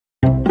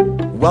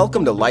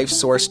Welcome to Life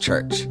Source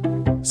Church.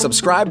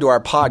 Subscribe to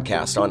our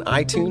podcast on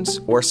iTunes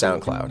or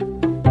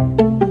SoundCloud.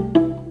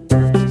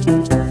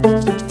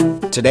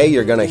 Today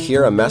you're going to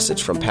hear a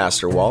message from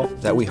Pastor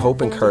Walt that we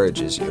hope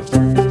encourages you.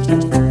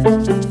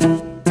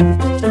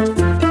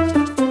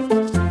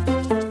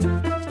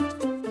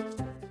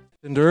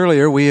 And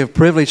earlier, we have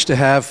privileged to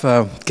have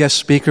a guest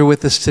speaker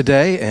with us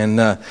today,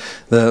 and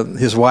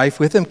his wife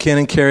with him, Ken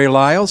and Carrie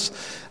Lyles.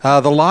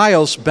 The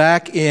Lyles,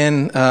 back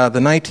in the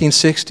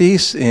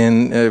 1960s,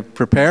 in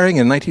preparing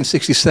in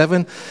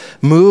 1967,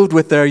 moved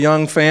with their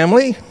young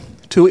family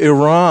to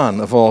Iran,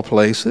 of all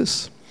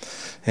places,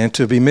 and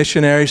to be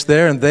missionaries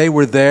there. And they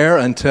were there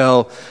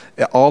until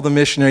all the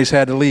missionaries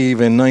had to leave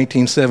in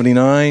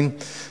 1979.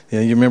 You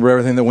remember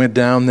everything that went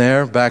down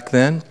there back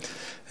then.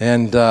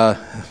 And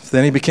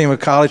then he became a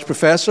college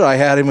professor. I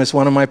had him as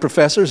one of my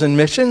professors in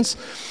missions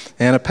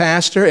and a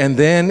pastor. And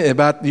then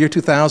about the year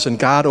 2000,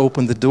 God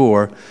opened the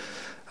door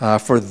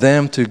for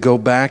them to go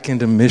back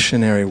into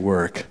missionary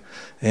work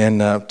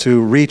and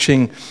to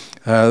reaching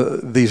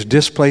these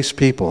displaced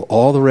people,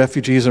 all the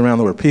refugees around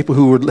the world, people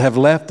who have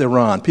left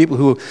Iran, people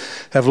who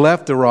have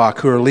left Iraq,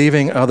 who are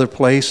leaving other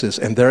places,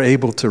 and they're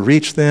able to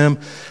reach them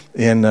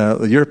in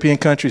the European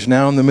countries,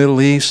 now in the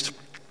Middle East.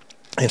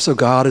 And so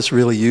God is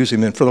really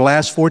using them. For the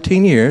last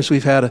 14 years,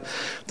 we've had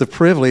the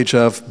privilege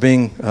of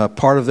being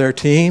part of their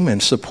team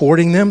and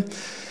supporting them.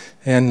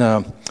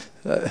 And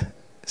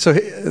so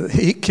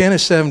Ken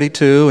is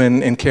 72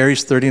 and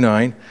Carrie's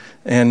 39,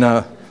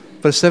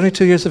 but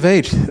 72 years of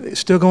age,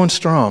 still going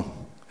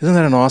strong. Isn't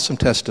that an awesome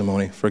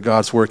testimony for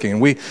God's working?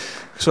 And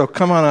so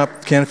come on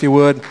up, Ken, if you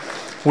would.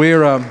 We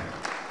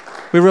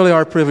really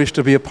are privileged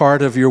to be a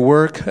part of your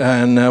work,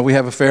 and we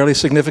have a fairly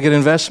significant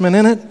investment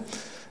in it.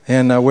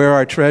 And where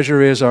our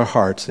treasure is, our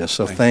hearts is.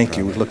 So thank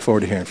you. We look forward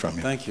to hearing from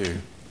you. Thank you.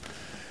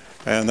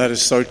 And that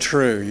is so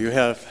true. You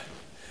have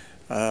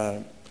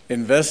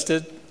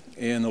invested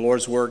in the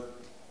Lord's work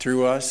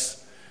through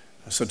us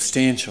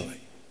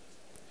substantially.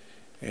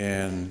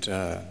 And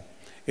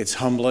it's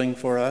humbling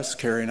for us,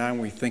 Carrie and I, when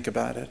we think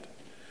about it.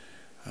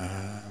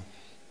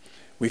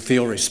 We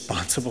feel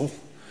responsible.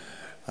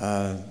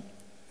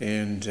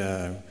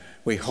 And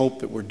we hope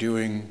that we're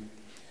doing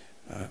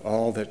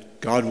all that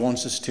God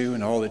wants us to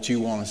and all that you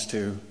want us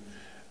to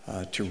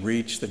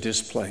reach the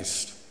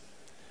displaced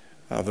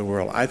of the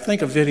world. I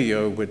think a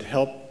video would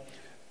help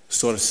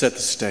sort of set the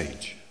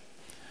stage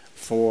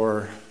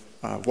for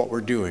what we're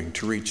doing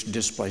to reach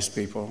displaced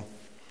people.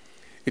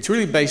 It's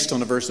really based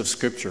on a verse of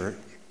Scripture.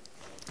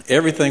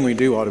 Everything we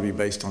do ought to be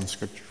based on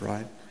Scripture,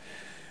 right?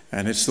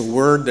 And it's the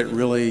Word that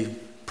really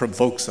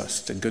provokes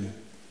us to good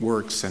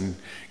works and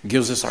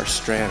gives us our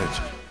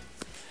strategy.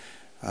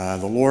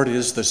 The Lord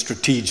is the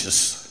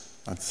strategist.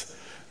 That's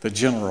the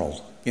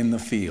general in the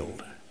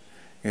field,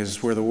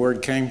 is where the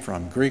word came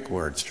from, Greek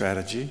word,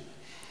 strategy.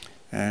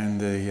 And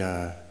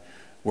the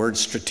word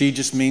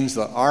strategist means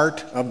the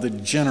art of the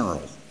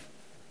general.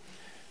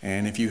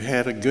 And if you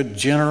had a good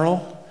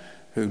general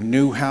who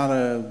knew how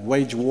to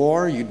wage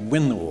war, you'd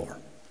win the war.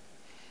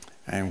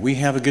 And we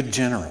have a good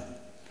general.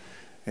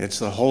 It's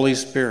the Holy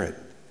Spirit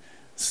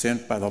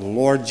sent by the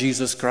Lord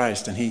Jesus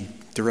Christ, and He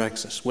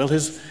directs us. Well,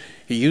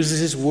 He uses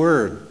His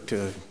Word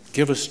to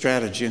give us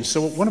strategy. And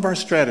so one of our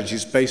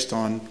strategies is based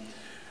on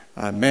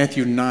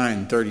Matthew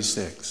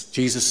 9:36.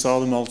 Jesus saw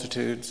the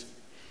multitudes,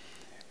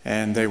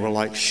 and they were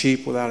like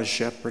sheep without a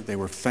shepherd. They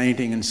were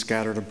fainting and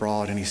scattered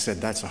abroad, and He said,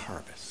 that's a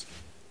harvest.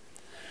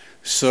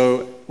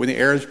 So when the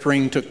Arab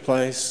Spring took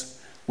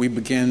place, we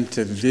began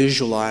to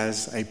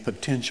visualize a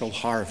potential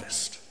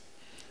harvest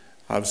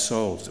of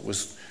souls. It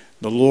was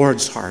the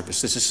Lord's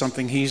harvest. This is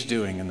something He's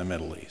doing in the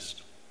Middle East.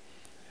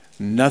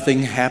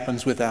 Nothing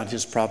happens without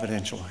His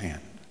providential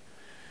hand.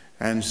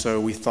 And so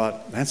we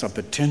thought, that's a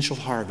potential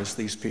harvest,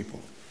 these people.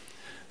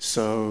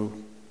 So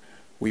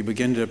we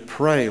began to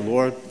pray,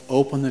 Lord,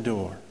 open the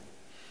door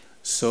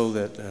so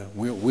that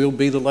we'll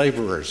be the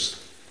laborers.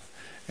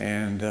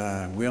 And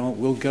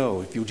we'll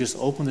go. If you just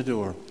open the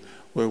door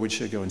where we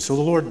should go. And so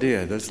the Lord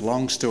did. That's a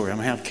long story. I'm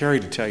going to have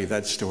Carrie to tell you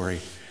that story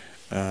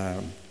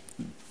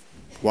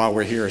while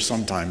we're here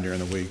sometime during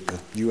the week. But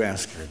you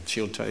ask her, and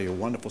she'll tell you a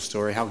wonderful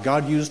story, how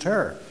God used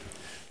her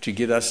to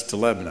get us to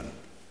Lebanon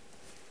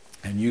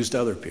and used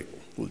other people.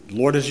 The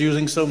Lord is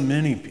using so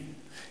many people.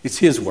 It's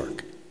His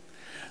work.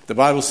 The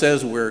Bible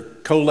says we're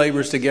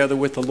co-laborers together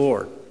with the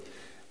Lord.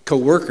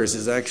 Co-workers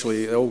is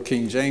actually, the old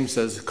King James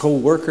says,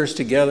 co-workers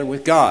together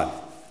with God.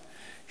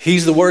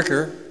 He's the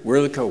worker,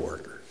 we're the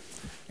co-worker.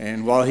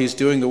 And while He's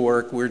doing the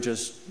work, we're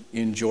just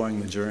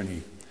enjoying the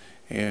journey.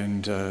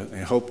 And I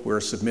hope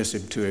we're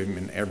submissive to Him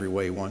in every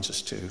way He wants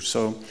us to.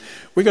 So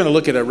we're going to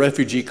look at a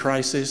refugee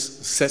crisis,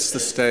 sets the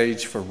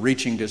stage for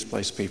reaching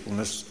displaced people. And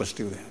let's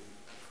do that.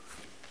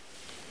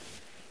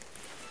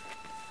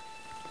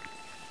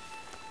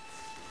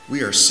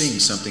 We are seeing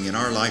something in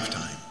our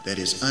lifetime that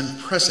is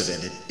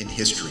unprecedented in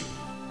history.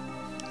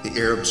 The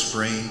Arab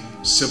Spring,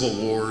 civil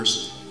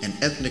wars, and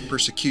ethnic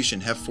persecution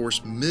have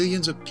forced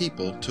millions of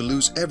people to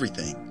lose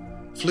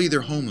everything, flee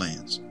their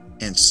homelands,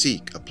 and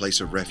seek a place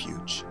of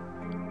refuge.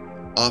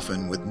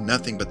 Often with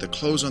nothing but the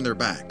clothes on their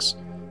backs,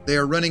 they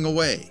are running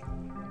away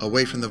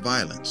from the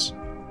violence,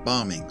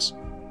 bombings,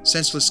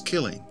 senseless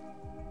killing,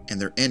 and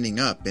they're ending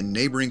up in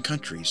neighboring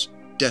countries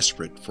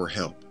desperate for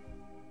help.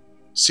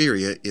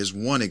 Syria is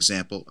one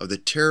example of the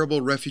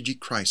terrible refugee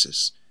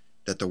crisis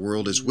that the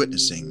world is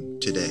witnessing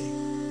today.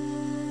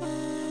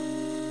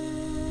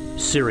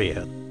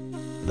 Syria,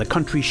 the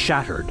country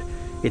shattered,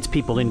 its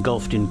people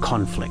engulfed in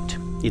conflict,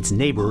 its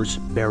neighbors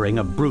bearing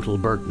a brutal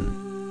burden.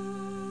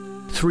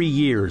 3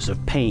 years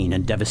of pain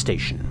and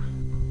devastation,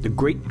 the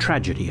great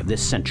tragedy of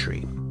this century.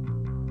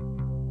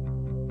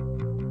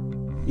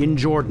 In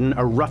Jordan,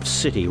 a rough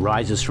city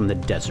rises from the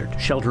desert,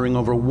 sheltering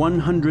over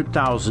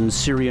 100,000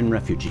 Syrian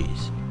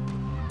refugees.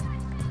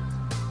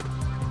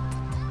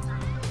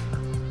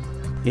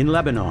 In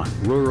Lebanon,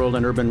 rural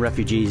and urban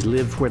refugees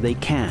live where they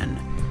can,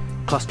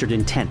 clustered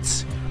in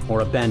tents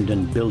or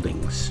abandoned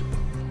buildings.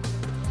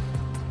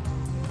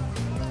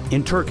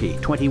 In Turkey,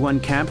 21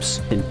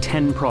 camps in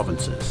 10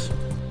 provinces.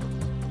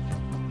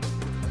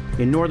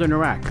 In northern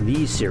Iraq,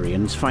 these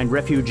Syrians find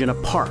refuge in a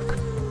park.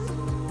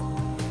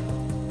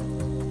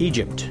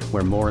 Egypt,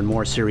 where more and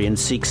more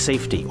Syrians seek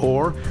safety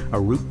or a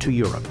route to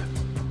Europe.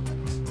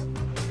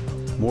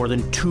 More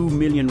than 2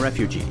 million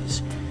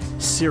refugees.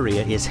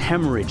 Syria is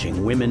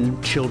hemorrhaging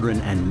women, children,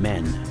 and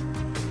men.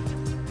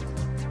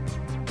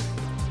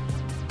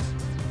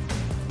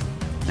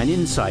 And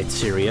inside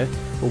Syria,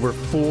 over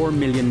 4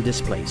 million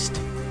displaced.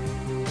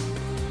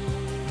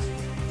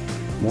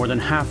 More than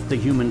half the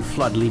human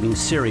flood leaving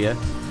Syria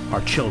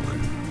are children.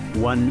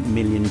 1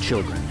 million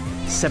children,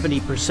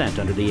 70%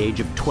 under the age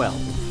of 12.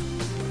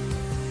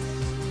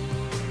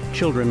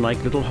 Children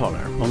like little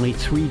Holler, only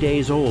 3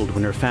 days old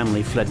when her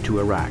family fled to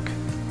Iraq.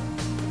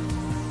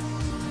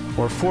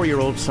 Or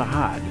 4-year-old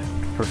Sahad,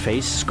 her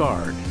face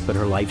scarred, but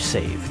her life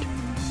saved.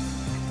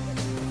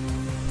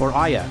 Or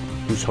Aya,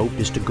 whose hope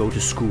is to go to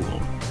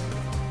school.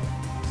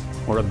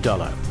 Or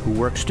Abdullah, who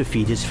works to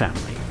feed his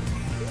family.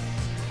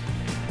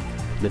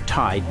 The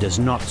tide does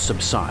not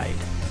subside.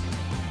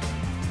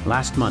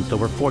 Last month,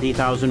 over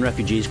 40,000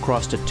 refugees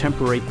crossed a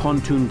temporary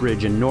pontoon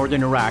bridge in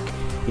northern Iraq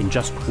in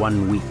just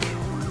 1 week.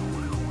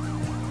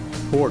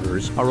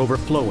 Borders are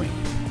overflowing.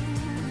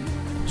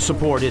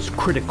 Support is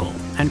critical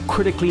and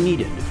critically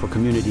needed for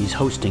communities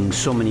hosting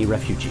so many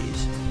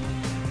refugees.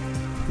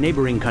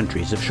 Neighboring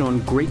countries have shown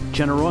great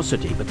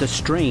generosity, but the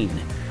strain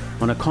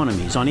on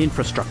economies, on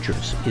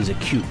infrastructures, is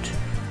acute.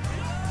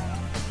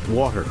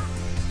 Water,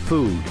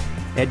 food,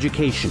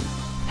 education,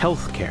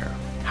 healthcare,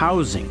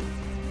 housing.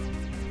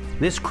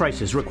 This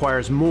crisis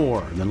requires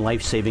more than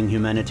life-saving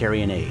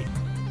humanitarian aid.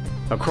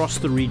 Across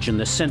the region,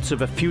 the sense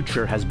of a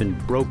future has been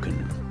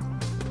broken.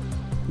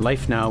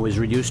 Life now is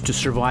reduced to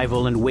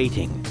survival and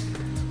waiting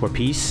for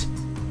peace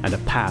and a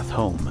path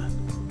home.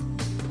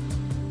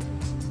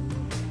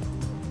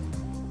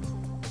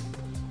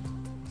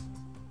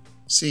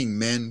 Seeing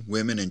men,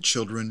 women, and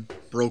children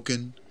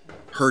broken,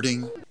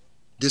 hurting,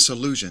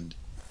 disillusioned,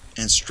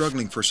 and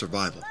struggling for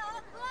survival,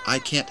 I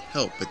can't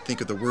help but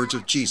think of the words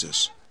of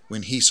Jesus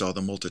when he saw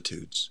the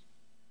multitudes.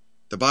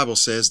 The Bible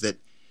says that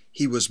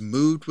he was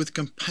moved with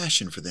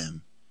compassion for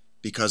them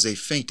because they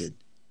fainted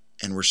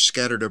and were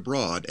scattered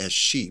abroad as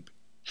sheep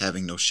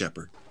having no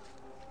shepherd.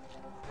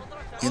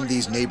 In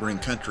these neighboring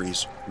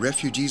countries,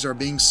 refugees are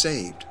being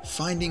saved,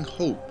 finding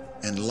hope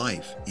and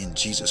life in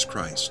Jesus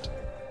Christ.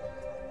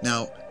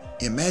 Now,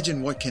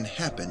 imagine what can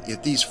happen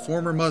if these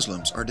former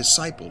Muslims are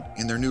discipled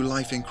in their new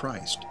life in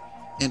Christ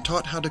and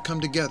taught how to come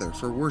together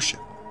for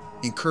worship,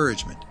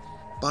 encouragement,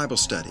 Bible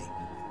study,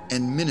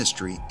 and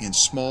ministry in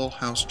small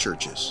house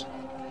churches.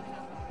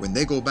 When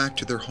they go back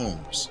to their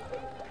homes,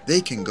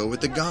 they can go with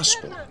the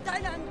gospel.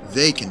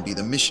 They can be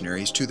the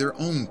missionaries to their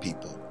own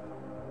people,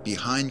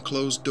 behind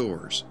closed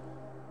doors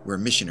where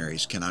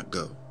missionaries cannot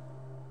go.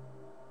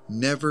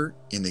 Never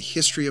in the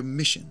history of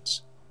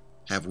missions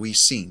have we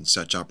seen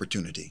such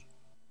opportunity.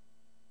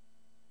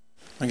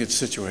 I get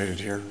situated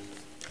here.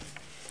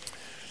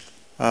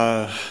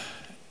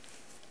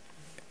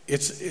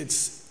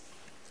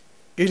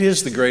 It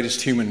is the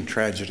greatest human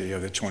tragedy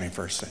of the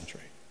 21st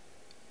century.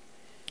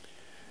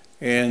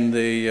 And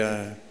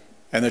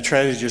the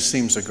tragedy just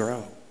seems to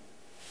grow.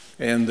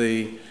 And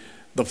the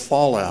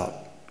fallout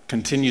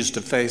continues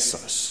to face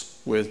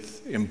us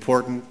with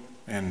important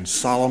and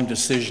solemn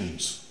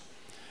decisions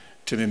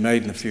to be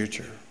made in the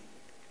future.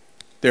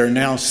 There are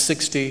now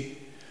 60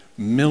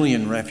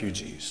 million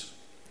refugees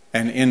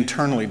and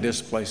internally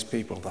displaced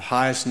people, the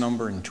highest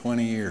number in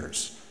 20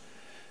 years.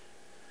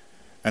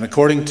 And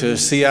according to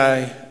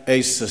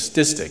CIA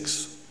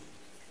statistics,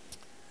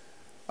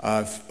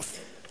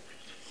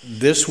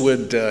 this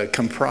would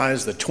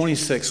comprise the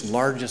 26th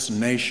largest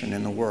nation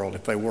in the world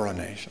if they were a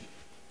nation.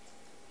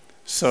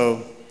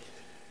 So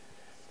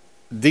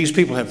these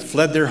people have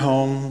fled their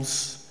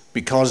homes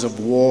because of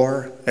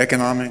war,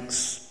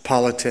 economics,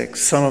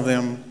 politics, some of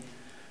them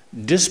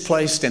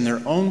displaced in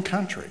their own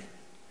country,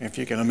 if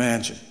you can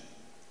imagine.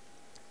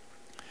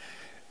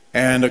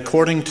 And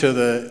according to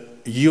the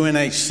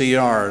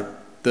UNHCR,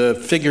 the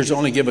figures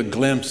only give a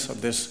glimpse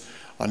of this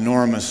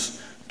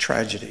enormous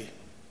tragedy.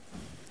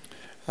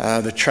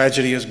 The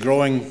tragedy is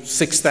growing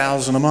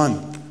 6,000 a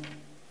month.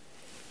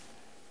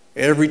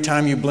 Every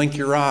time you blink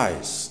your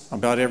eyes,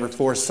 about every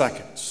 4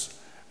 seconds,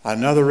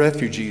 another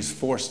refugee is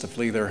forced to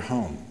flee their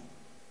home.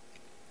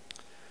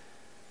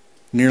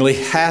 Nearly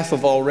half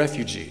of all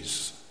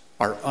refugees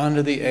are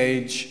under the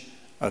age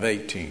of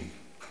 18.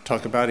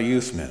 Talk about a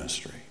youth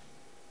ministry.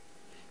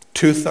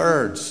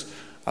 2/3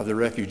 of the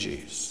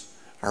refugees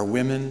are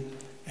women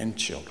and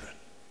children.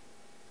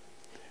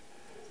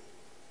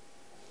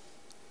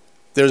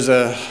 There's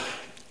an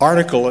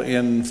article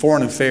in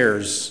Foreign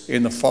Affairs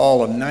in the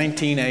fall of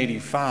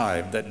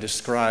 1985 that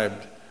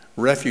described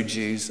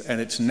refugees,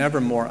 and it's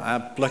never more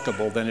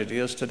applicable than it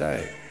is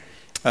today.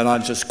 And I'll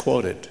just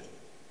quote it.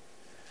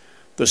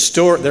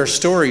 Their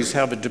stories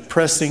have a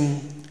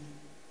depressing,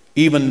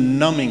 even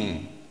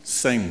numbing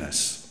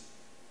sameness.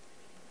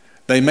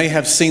 They may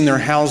have seen their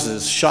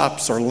houses,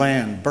 shops, or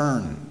land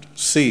burned,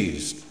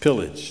 seized,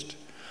 pillaged,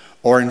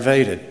 or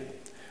invaded.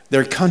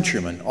 Their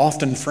countrymen,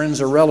 often friends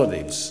or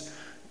relatives,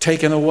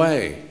 taken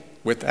away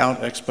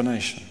without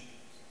explanation.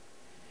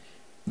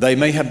 They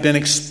may have been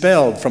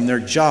expelled from their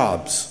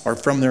jobs or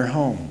from their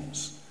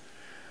homes.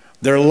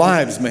 Their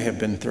lives may have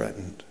been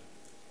threatened.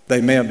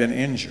 They may have been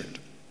injured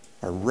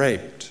or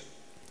raped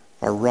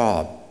or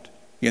robbed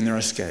in their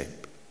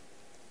escape.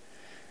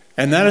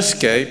 And that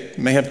escape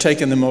may have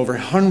taken them over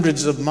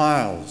hundreds of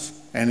miles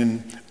and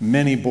in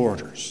many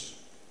borders.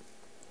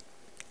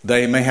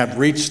 They may have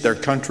reached their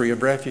country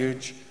of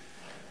refuge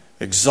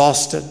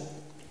exhausted,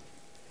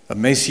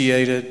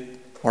 emaciated,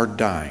 or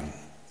dying.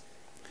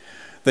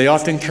 They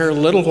often care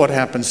little what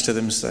happens to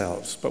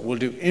themselves, but will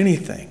do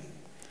anything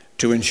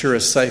to ensure a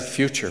safe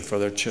future for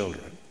their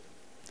children.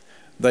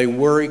 They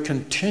worry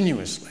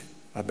continuously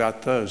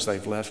about those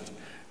they've left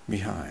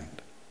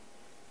behind.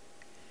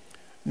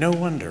 No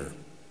wonder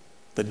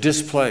the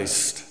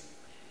displaced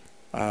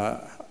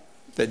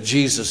that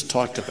Jesus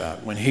talked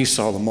about when he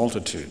saw the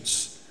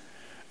multitudes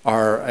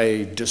are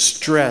a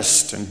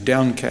distressed and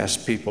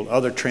downcast people.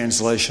 Other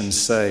translations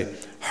say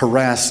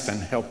harassed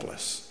and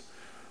helpless,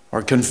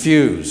 or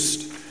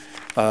confused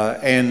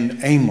and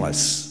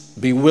aimless,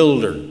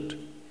 bewildered,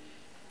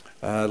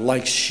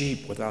 like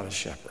sheep without a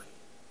shepherd.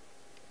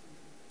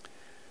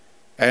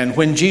 And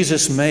when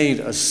Jesus made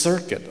a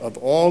circuit of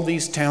all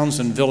these towns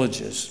and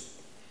villages,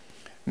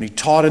 and he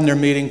taught in their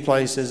meeting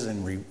places,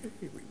 and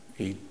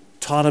he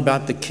taught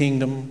about the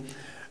kingdom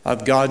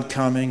of God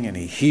coming, and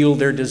he healed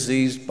their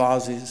diseased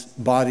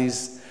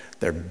bodies,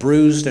 their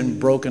bruised and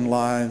broken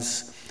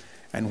lives.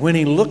 And when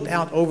he looked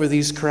out over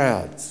these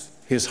crowds,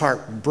 his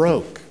heart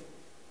broke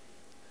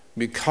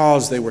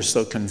because they were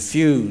so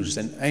confused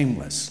and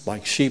aimless,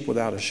 like sheep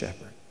without a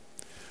shepherd.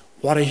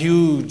 What a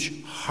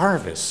huge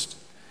harvest,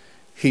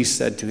 he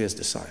said to his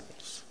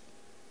disciples.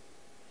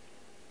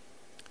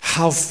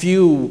 How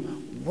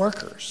few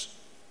workers.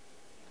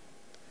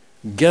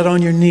 Get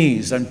on your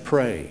knees and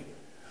pray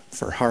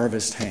for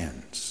harvest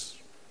hands,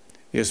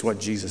 is what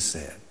Jesus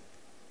said.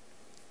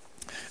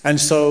 And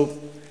so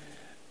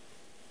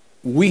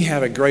we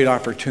have a great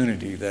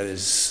opportunity that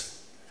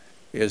is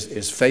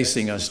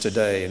facing us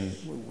today.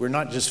 And we're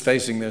not just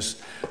facing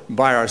this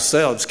by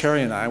ourselves.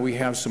 Carrie and I, we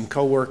have some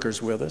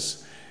co-workers with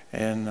us.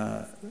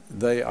 And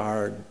they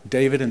are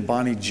David and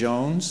Bonnie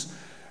Jones.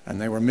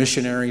 And they were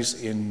missionaries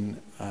in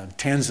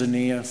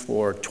Tanzania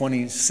for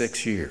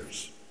 26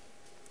 years.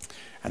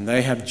 And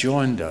they have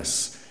joined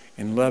us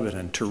in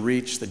Lebanon to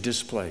reach the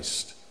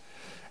displaced.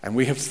 And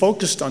we have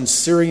focused on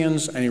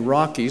Syrians and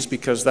Iraqis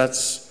because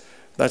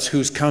that's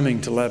who's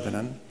coming to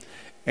Lebanon.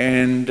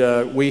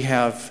 And we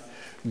have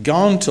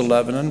gone to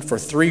Lebanon for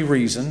 3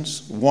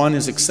 reasons. One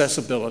is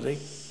accessibility.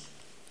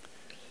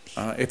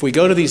 If we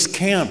go to these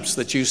camps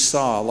that you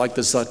saw, like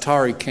the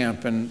Zaatari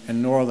camp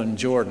in northern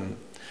Jordan,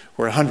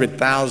 where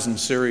 100,000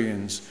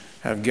 Syrians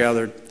have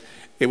gathered,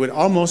 it would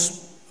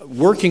almost,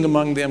 working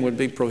among them would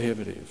be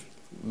prohibitive,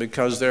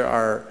 because there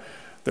are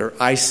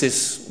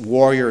ISIS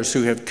warriors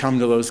who have come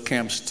to those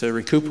camps to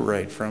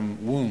recuperate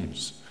from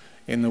wounds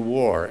in the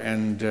war.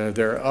 And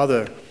there are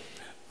other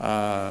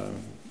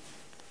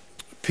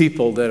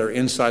people that are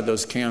inside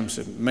those camps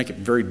that make it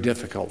very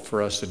difficult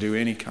for us to do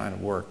any kind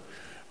of work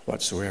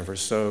whatsoever.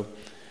 So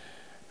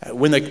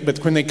when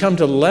they come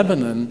to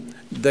Lebanon,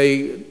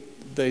 they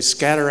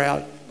scatter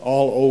out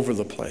all over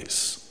the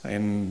place,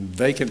 in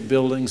vacant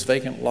buildings,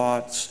 vacant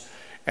lots,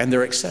 and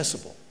they're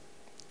accessible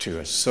to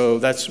us. So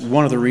that's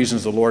one of the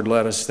reasons the Lord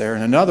led us there.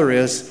 And another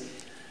is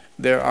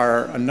there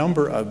are a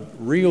number of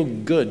real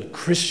good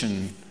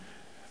Christian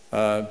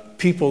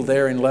people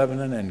there in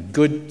Lebanon, and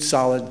good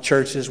solid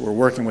churches. We're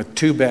working with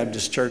 2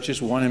 Baptist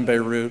churches, one in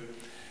Beirut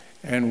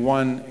and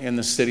one in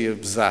the city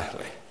of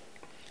Zahle.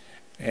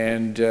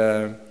 And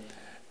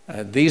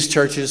these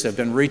churches have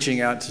been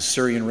reaching out to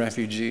Syrian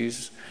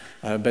refugees,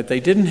 but they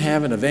didn't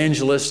have an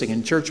evangelistic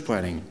and church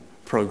planting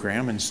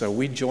program, and so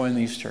we joined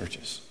these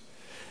churches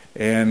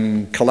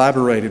and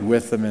collaborated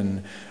with them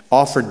and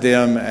offered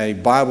them a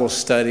Bible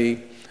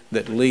study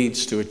that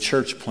leads to a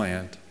church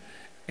plant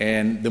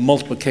and the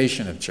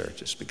multiplication of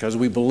churches, because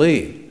we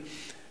believe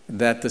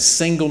that the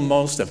single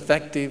most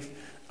effective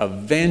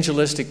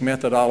evangelistic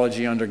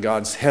methodology under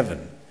God's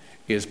heaven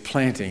is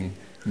planting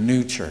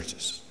new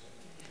churches.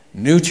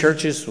 New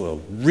churches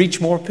will reach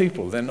more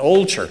people than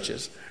old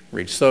churches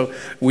reach. So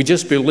we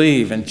just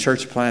believe in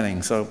church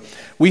planting. So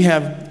we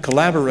have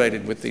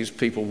collaborated with these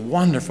people,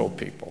 wonderful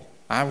people.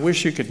 I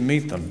wish you could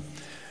meet them.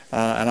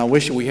 And I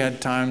wish we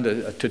had time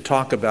to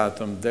talk about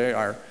them. They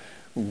are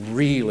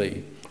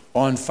really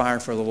on fire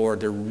for the Lord.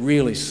 They're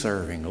really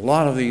serving. A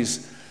lot of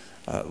these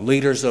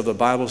leaders of the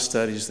Bible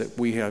studies that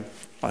we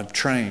have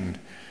trained,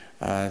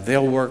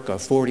 they'll work a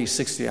 40,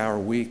 60-hour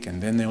week,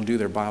 and then they'll do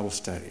their Bible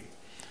study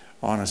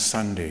on a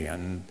Sunday.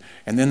 And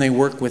then they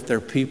work with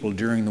their people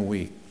during the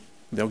week.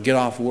 They'll get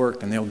off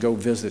work and they'll go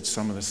visit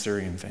some of the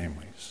Syrian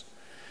families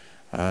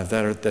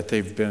that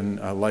they've been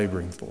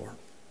laboring for.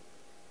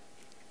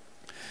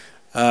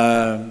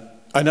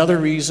 Another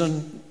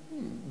reason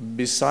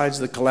besides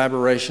the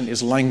collaboration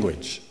is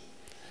language.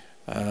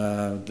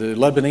 The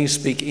Lebanese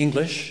speak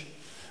English,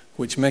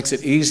 which makes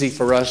it easy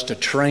for us to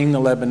train the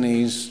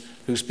Lebanese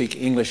who speak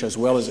English as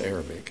well as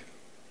Arabic.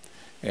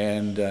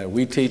 And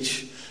we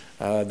teach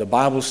the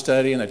Bible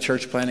study and the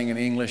church planting in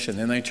English, and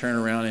then they turn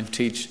around and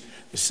teach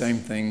the same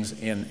things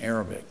in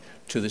Arabic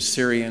to the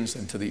Syrians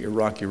and to the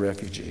Iraqi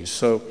refugees.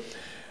 So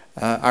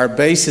our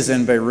base is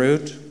in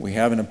Beirut. We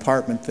have an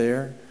apartment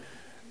there.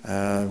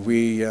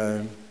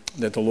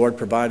 That the Lord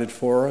provided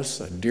for us.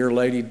 A dear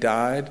lady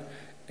died,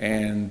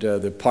 and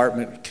the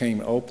apartment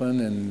came open,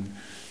 and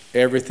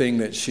everything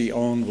that she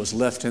owned was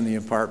left in the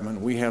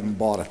apartment. We haven't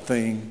bought a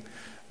thing,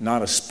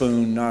 not a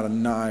spoon, not a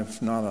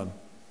knife, not a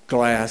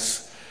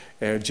glass.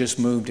 Just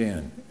moved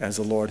in as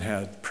the Lord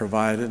had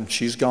provided. And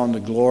she's gone to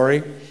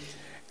glory,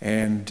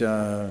 and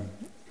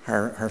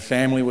her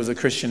family was a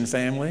Christian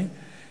family.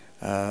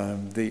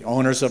 The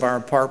owners of our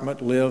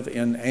apartment live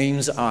in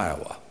Ames,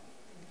 Iowa.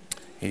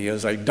 He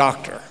is a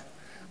doctor,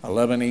 a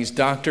Lebanese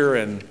doctor,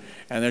 and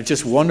they're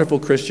just wonderful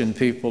Christian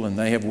people, and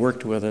they have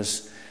worked with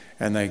us,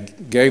 and they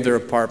gave their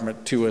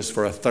apartment to us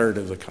for a third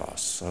of the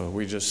cost. So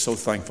we're just so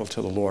thankful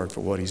to the Lord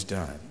for what He's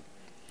done.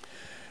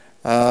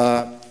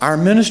 Our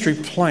ministry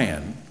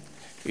plan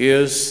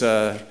is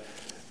this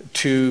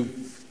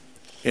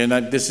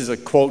is a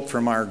quote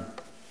from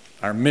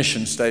our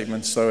mission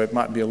statement, so it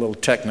might be a little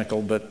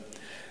technical, but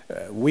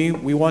we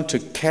want to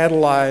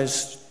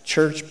catalyze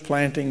church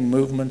planting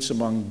movements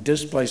among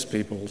displaced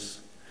peoples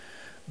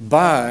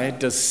by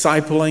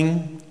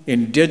discipling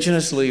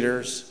indigenous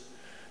leaders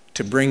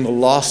to bring the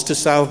lost to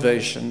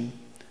salvation,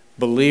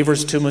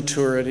 believers to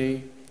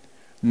maturity,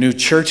 new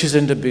churches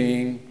into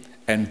being,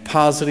 and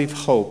positive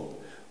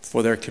hope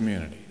for their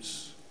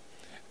communities.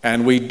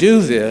 And we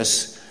do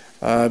this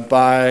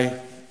by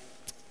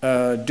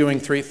doing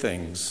three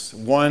things.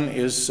 One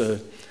is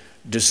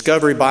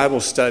Discovery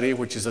Bible Study,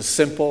 which is a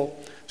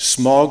simple,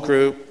 small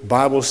group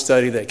Bible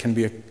study that can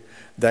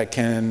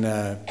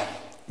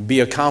be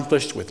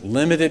accomplished with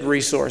limited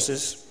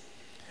resources,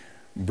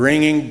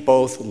 bringing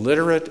both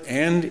literate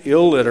and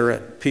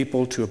illiterate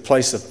people to a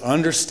place of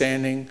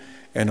understanding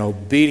and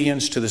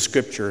obedience to the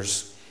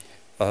Scriptures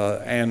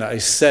and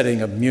a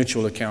setting of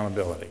mutual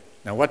accountability.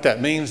 Now, what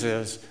that means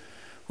is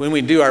when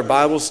we do our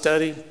Bible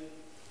study,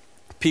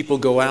 people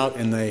go out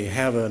and they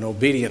have an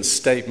obedience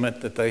statement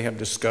that they have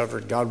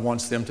discovered God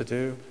wants them to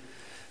do,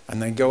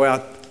 and they go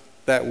out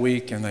that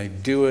week and they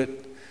do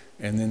it,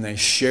 and then they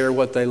share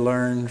what they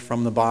learned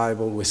from the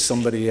Bible with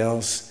somebody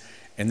else,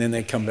 and then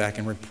they come back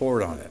and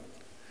report on it.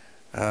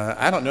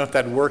 I don't know if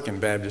that'd work in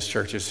Baptist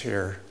churches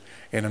here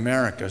in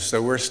America,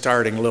 so we're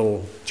starting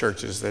little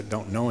churches that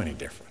don't know any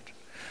different,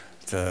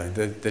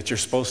 that you're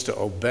supposed to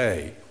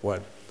obey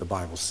what the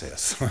Bible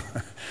says.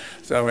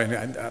 So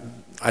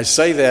I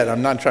say that,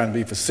 I'm not trying to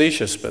be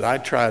facetious, but I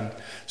tried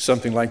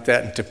something like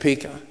that in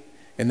Topeka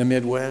in the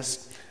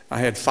Midwest. I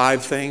had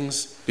 5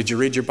 things. Did you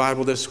read your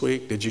Bible this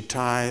week? Did you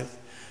tithe?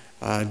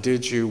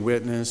 Did you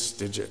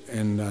witness?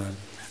 And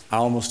I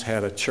almost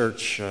had a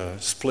church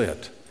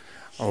split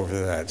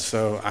over that.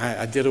 So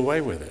I did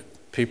away with it.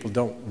 People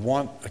don't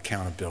want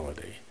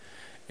accountability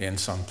in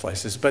some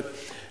places. But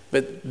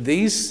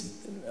these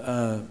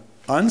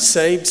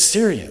unsaved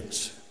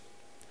Syrians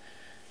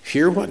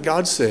hear what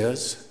God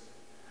says,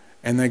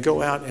 and they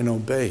go out and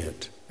obey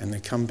it. And they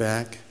come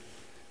back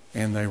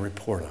and they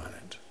report on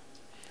it.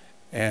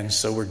 And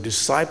so we're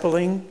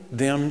discipling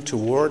them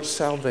toward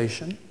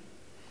salvation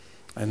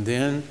and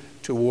then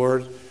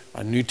toward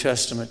a New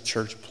Testament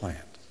church plant.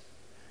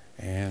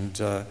 And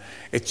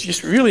it's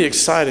just really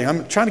exciting.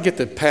 I'm trying to get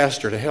the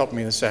pastor to help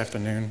me this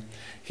afternoon.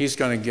 He's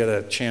going to get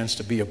a chance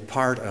to be a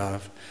part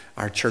of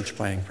our church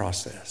planting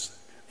process.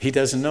 He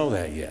doesn't know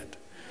that yet.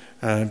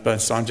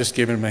 So I'm just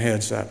giving him a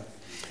heads up.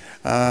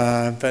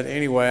 But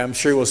anyway, I'm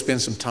sure we'll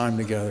spend some time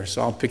together.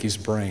 So I'll pick his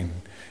brain,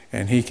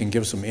 and he can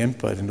give some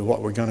input into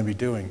what we're going to be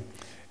doing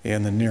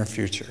in the near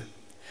future.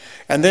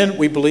 And then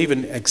we believe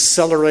in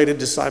accelerated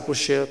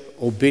discipleship,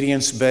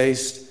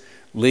 obedience-based,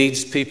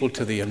 leads people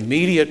to the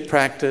immediate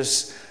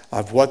practice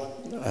of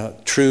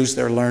what truths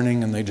they're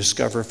learning and they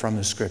discover from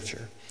the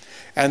Scripture.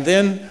 And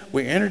then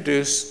we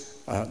introduce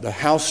the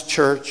house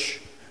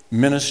church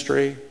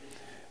ministry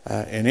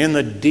And in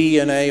the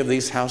DNA of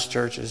these house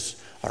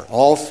churches are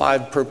all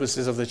 5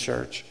 purposes of the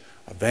church: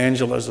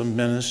 evangelism,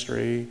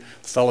 ministry,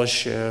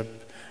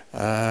 fellowship,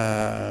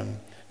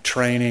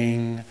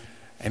 training,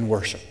 and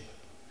worship.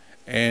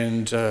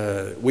 And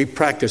we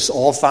practice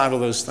all 5 of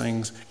those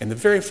things in the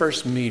very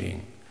first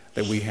meeting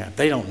that we have.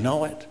 They don't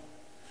know it,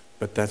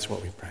 but that's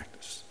what we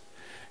practice.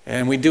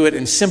 And we do it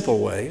in simple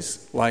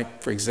ways,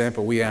 like, for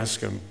example, we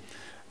ask them,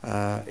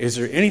 is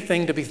there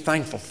anything to be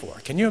thankful for?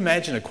 Can you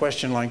imagine a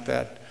question like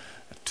that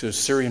to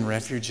Syrian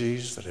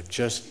refugees that have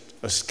just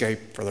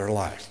escaped for their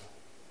life?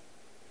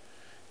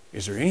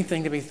 Is there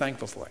anything to be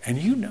thankful for? And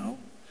you know,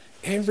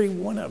 every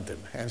one of them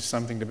has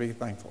something to be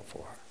thankful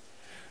for.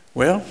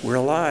 Well, we're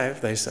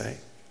alive, they say.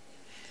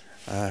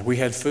 We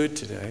had food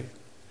today.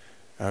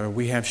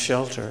 We have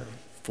shelter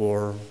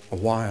for a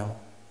while.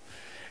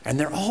 And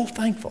they're all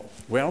thankful.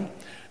 Well,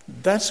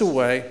 that's a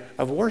way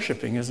of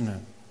worshiping, isn't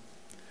it?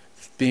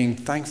 Being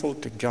thankful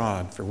to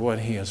God for what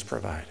He has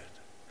provided.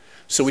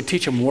 So we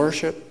teach them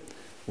worship.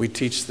 We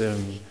teach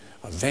them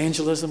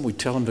evangelism. We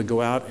tell them to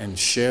go out and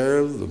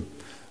share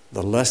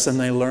the lesson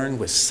they learned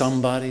with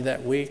somebody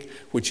that week,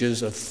 which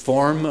is a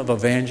form of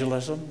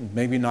evangelism.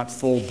 Maybe not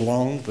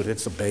full-blown, but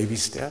it's a baby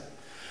step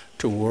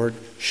toward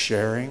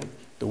sharing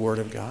the Word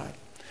of God.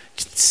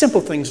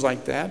 Simple things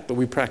like that, but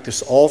we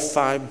practice all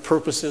 5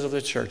 purposes of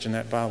the church in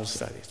that Bible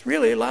study. It's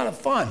really a lot of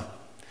fun.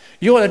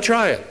 You ought to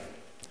try it.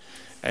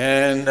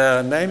 And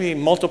maybe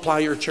multiply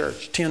your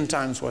church 10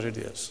 times what it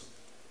is.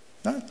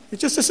 No,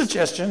 it's just a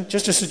suggestion,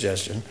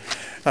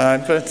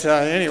 But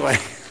anyway,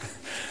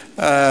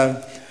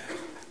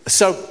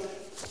 so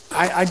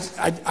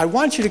I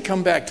want you to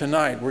come back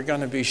tonight. We're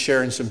going to be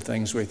sharing some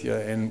things with you,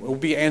 and we'll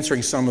be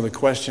answering some of the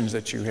questions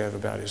that you have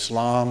about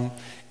Islam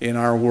in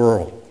our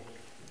world.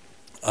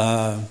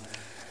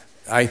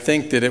 I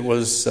think that it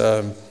was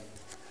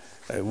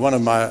one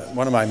of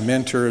my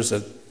mentors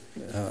that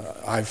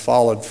I've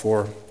followed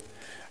for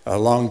a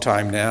long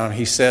time now. And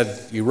he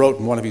wrote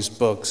in one of his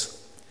books,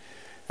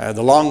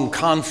 the long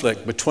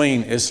conflict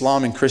between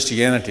Islam and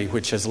Christianity,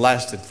 which has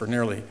lasted for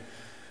nearly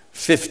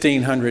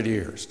 1,500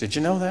 years. Did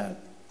you know that?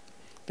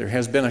 There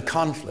has been a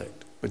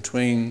conflict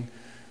between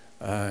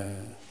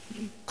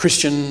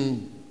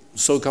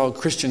so-called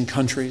Christian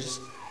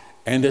countries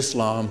and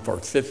Islam for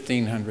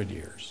 1,500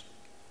 years.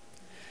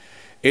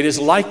 It is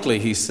likely,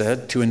 he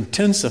said, to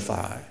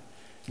intensify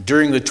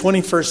during the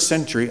 21st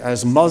century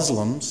as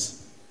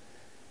Muslims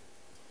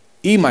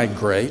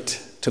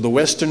emigrate to the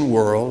Western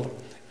world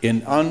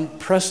in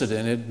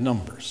unprecedented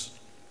numbers.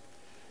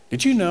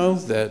 Did you know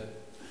that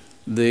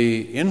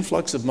the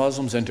influx of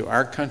Muslims into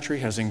our country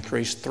has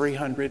increased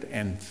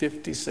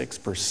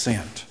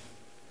 356%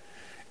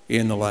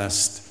 in the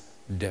last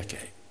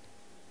decade?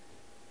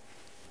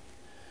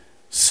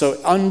 So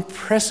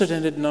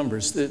unprecedented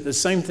numbers. The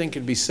same thing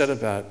could be said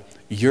about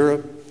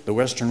Europe, the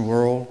Western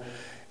world.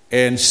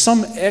 And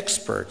some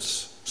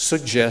experts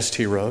suggest,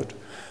 he wrote,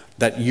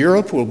 that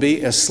Europe will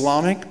be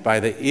Islamic by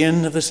the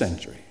end of the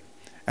century,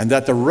 and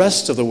that the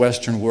rest of the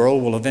Western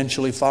world will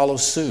eventually follow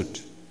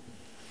suit.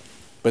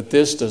 But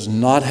this does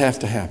not have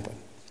to happen.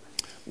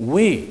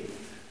 We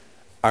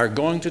are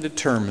going to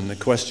determine the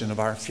question of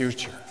our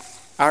future.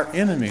 Our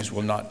enemies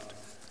will not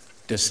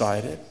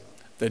decide it.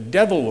 The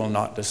devil will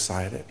not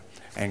decide it.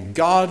 And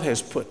God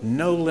has put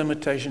no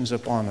limitations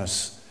upon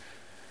us.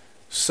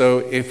 So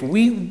if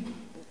we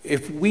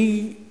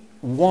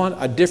want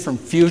a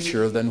different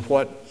future than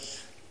what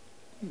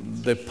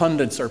the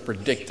pundits are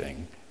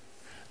predicting,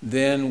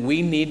 then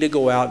we need to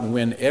go out and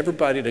win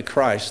everybody to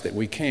Christ that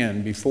we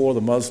can before the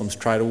Muslims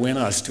try to win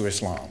us to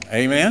Islam.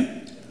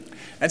 Amen?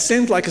 That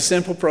seems like a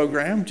simple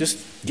program.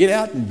 Just get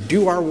out and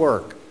do our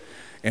work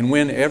and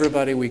win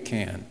everybody we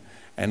can,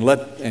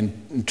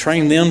 and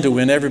train them to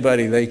win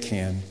everybody they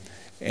can.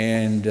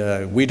 And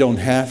we don't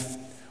have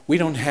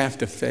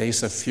to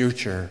face a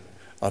future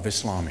of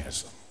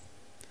Islamism.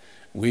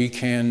 We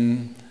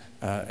can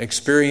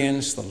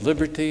experience the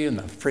liberty and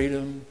the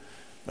freedom,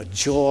 the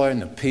joy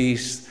and the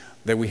peace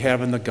that we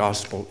have in the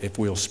gospel if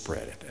we'll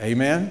spread it.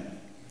 Amen?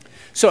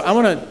 So I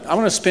want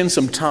to spend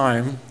some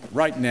time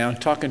right now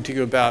talking to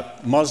you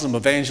about Muslim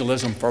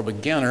evangelism for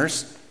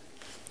beginners,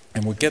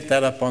 and we'll get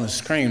that up on the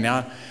screen.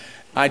 Now,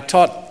 I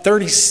taught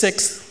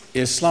 36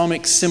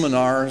 Islamic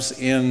seminars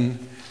in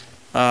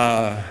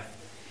the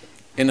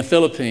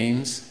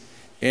Philippines,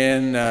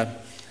 and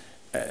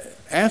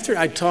after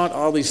I taught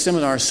all these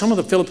seminars, some of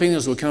the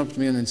Filipinos would come up to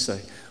me and they'd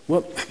say,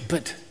 "Well,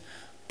 but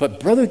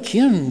Brother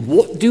Ken,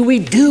 what do we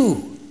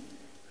do?"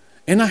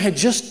 And I had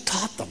just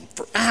taught them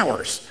for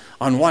hours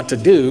on what to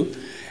do,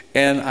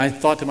 and I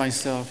thought to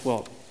myself,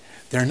 well,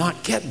 they're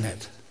not getting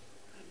it.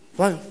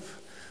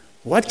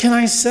 What can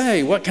I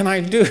say? What can I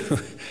do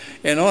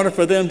in order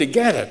for them to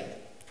get it?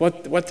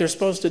 What they're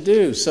supposed to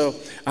do? So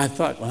I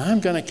thought, well, I'm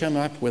going to come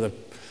up with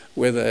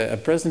a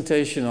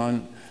presentation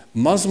on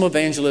Muslim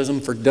evangelism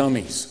for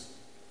dummies.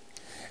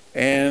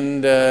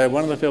 And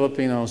one of the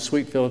Filipinos,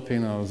 sweet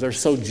Filipinos, they're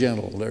so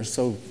gentle, they're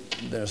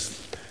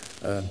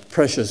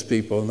precious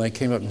people, and they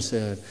came up and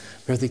said,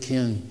 "Brother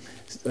Ken,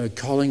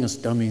 calling us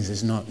dummies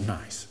is not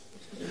nice."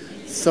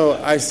 So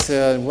I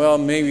said, well,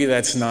 maybe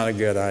that's not a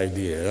good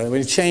idea.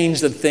 We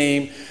changed the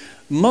theme,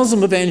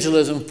 Muslim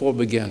evangelism for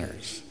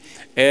beginners.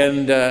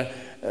 And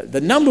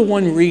the number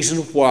one reason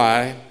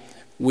why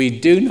we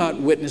do not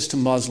witness to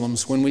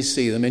Muslims when we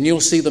see them, and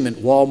you'll see them at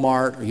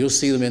Walmart, or you'll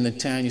see them in the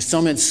town,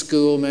 some at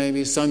school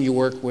maybe, some you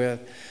work with.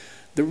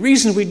 The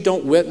reason we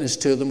don't witness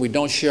to them, we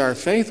don't share our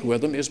faith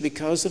with them, is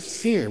because of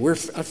fear. We're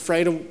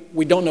afraid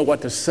we don't know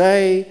what to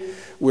say.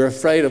 We're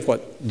afraid of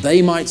what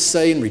they might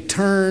say in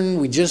return.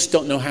 We just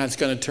don't know how it's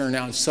going to turn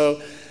out.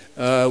 So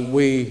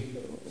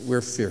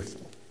we're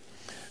fearful.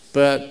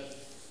 But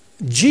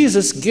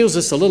Jesus gives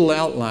us a little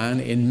outline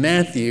in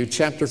Matthew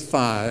chapter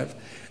 5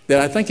 that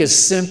I think is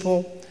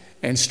simple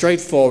and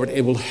straightforward.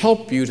 It will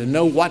help you to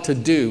know what to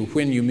do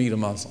when you meet a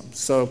Muslim.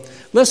 So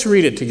let's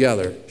read it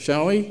together,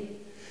 shall we?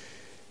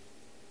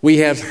 We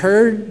have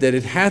heard that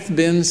it hath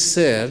been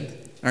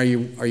said. Are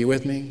you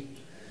with me?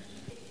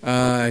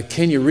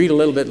 Can you read a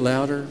little bit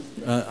louder?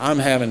 I'm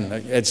having,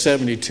 at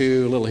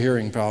 72, a little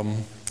hearing problem.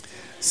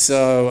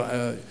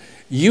 So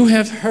you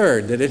have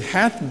heard that it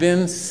hath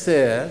been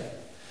said,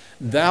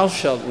 thou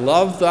shalt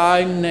love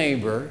thy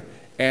neighbor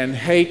and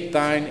hate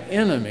thine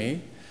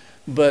enemy.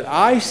 But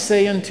I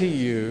say unto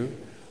you,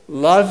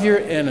 love your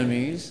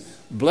enemies,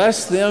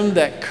 bless them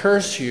that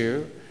curse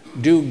you,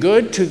 do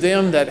good to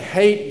them that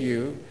hate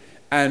you,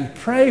 and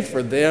pray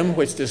for them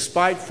which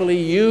despitefully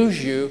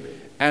use you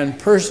and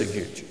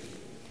persecute you.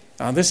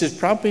 Now, this is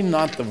probably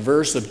not the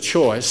verse of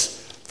choice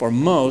for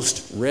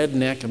most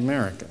redneck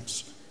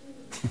Americans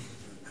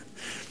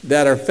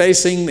that are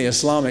facing the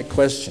Islamic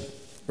question,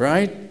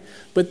 right?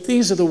 But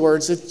these are the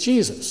words of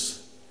Jesus.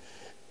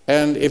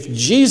 And if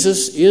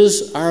Jesus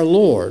is our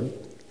Lord,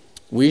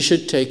 we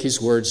should take his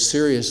words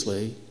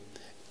seriously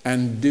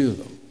and do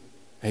them.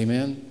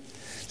 Amen?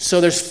 So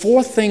there's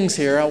 4 things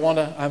here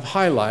I've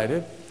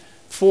highlighted.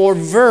 4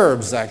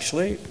 verbs,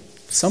 actually.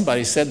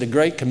 Somebody said the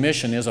Great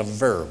Commission is a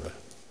verb.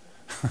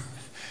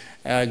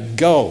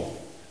 Go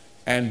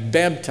and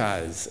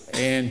baptize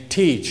and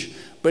teach.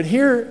 But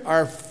here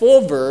are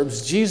 4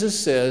 verbs Jesus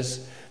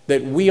says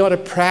that we ought to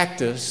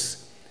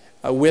practice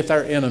with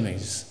our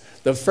enemies.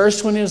 The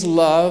first one is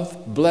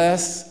love,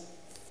 bless.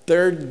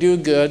 3rd, do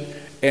good.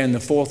 And the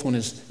 4th one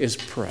is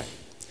pray.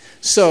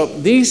 So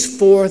these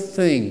 4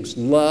 things,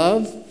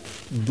 love,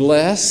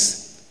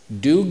 bless,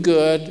 do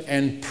good,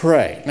 and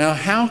pray. Now,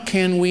 how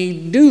can we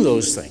do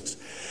those things?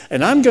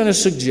 And I'm going to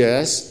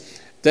suggest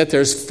that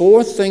there's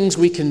 4 things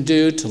we can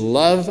do to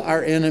love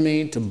our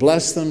enemy, to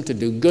bless them, to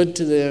do good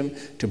to them,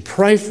 to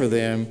pray for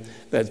them.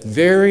 That's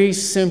very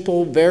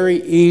simple,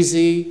 very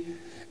easy,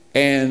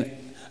 and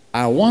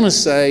I want to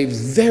say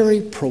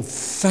very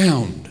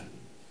profound,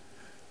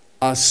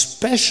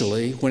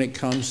 especially when it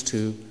comes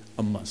to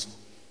a Muslim.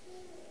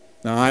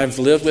 Now, I've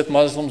lived with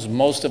Muslims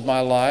most of my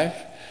life.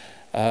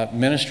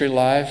 Ministry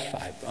life,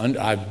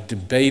 I've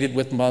debated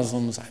with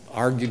Muslims, I've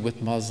argued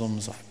with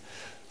Muslims, I've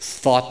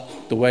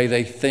thought the way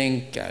they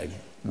think, I've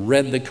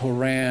read the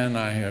Quran,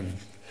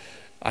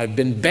 I've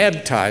been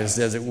baptized,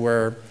 as it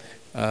were,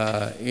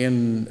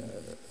 in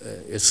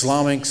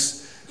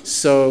Islamics.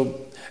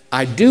 So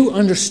I do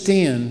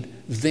understand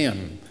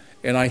them,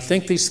 and I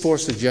think these 4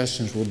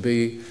 suggestions will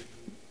be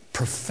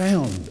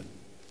profound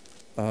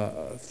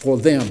for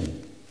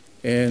them.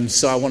 And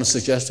so I want to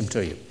suggest them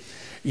to you.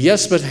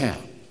 Yes, but how?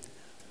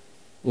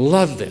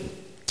 Love them.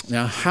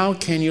 Now, how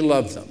can you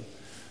love them?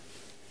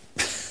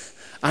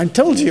 I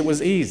told you it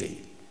was easy.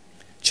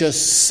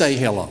 Just say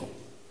hello.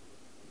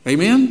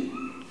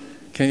 Amen?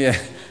 Can you?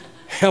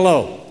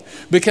 Hello.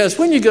 Because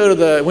when you go to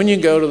the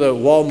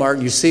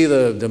Walmart, you see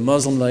the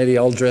Muslim lady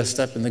all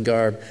dressed up in the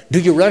garb. Do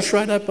you rush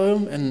right up to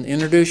them and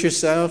introduce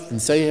yourself and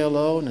say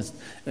hello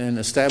and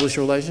establish a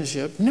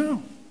relationship?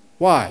 No.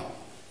 Why?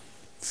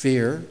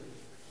 Fear.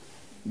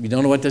 You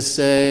don't know what to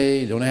say.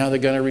 You don't know how they're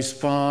going to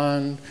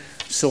respond.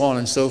 So on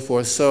and so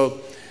forth.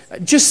 So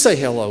just say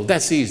hello.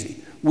 That's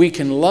easy. We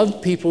can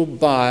love people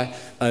by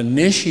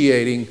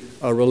initiating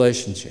a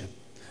relationship.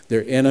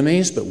 They're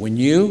enemies, but when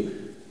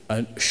you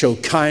show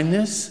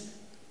kindness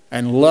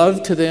and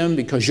love to them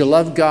because you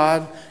love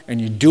God and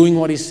you're doing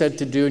what he said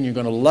to do and you're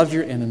going to love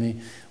your enemy,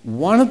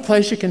 one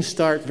place you can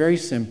start very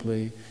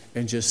simply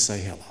and just say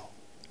hello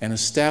and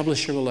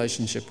establish a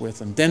relationship with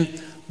them. Then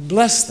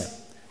bless them.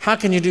 How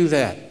can you do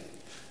that?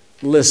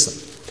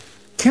 Listen.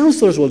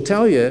 Counselors will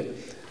tell you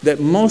that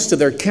most of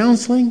their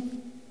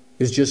counseling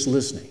is just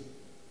listening.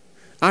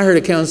 I heard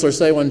a counselor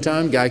say one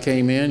time, guy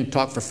came in,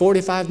 talked for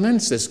 45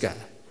 minutes, this guy.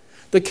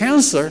 The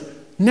counselor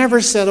never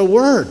said a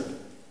word.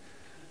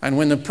 And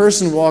when the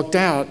person walked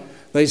out,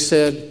 they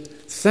said,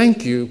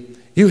 thank you,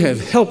 you have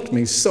helped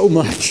me so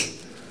much.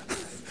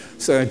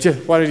 So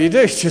what did he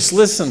do? Just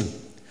listen.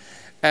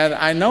 And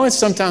I know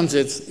sometimes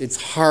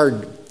it's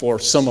hard for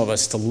some of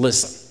us to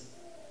listen.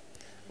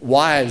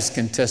 Wives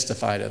can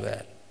testify to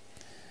that.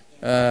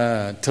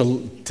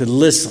 To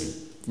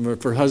listen,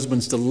 for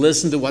husbands to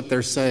listen to what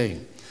they're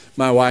saying.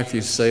 My wife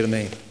used to say to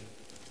me,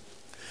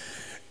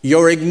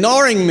 you're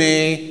ignoring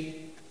me,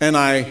 and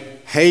I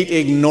hate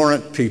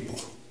ignorant people.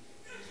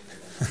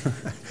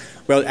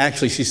 Well,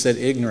 actually, she said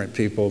ignorant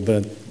people,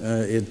 but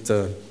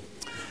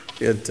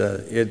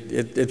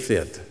it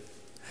fit.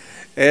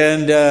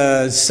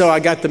 And so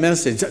I got the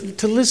message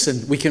to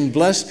listen. We can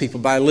bless people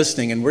by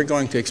listening, and we're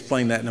going to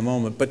explain that in a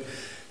moment. But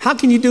how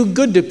can you do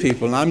good to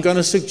people? And I'm going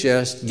to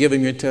suggest give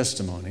them your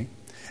testimony.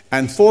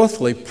 And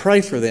fourthly,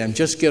 pray for them.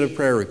 Just get a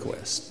prayer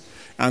request.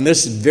 And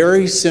this is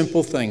very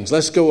simple things.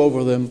 Let's go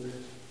over them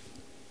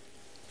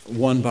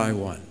one by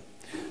one.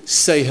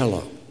 Say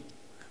hello.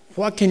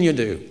 What can you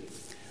do?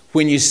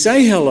 When you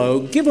say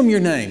hello, give them your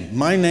name.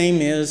 My name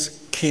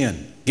is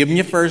Ken. Give them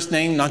your first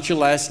name, not your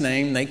last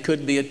name. They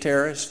could be a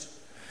terrorist.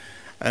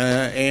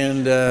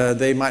 And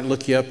they might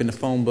look you up in the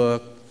phone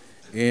book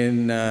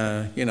and,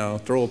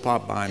 throw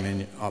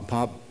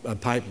a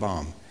pipe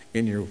bomb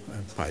in your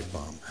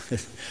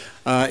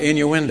in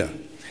your window.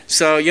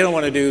 So you don't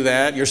want to do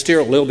that. You're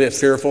still a little bit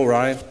fearful,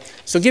 right?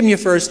 So give them your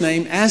first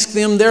name. Ask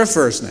them their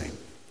first name.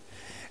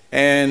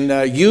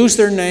 And use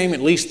their name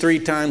at least 3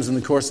 times in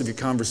the course of your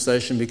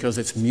conversation because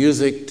it's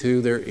music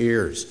to their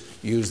ears.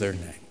 Use their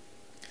name.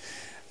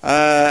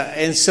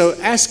 And so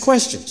ask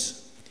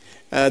questions.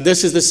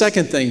 This is the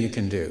second thing you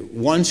can do.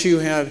 Once you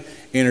have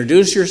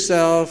introduced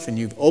yourself and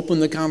you've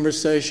opened the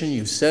conversation,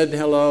 you've said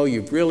hello,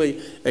 you've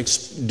really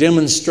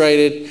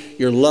demonstrated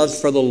your love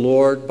for the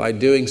Lord by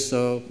doing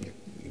so,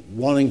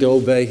 wanting to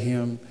obey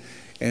Him,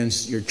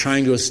 and you're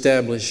trying to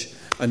establish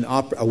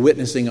a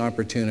witnessing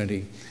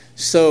opportunity.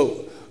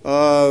 So,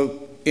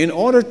 in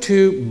order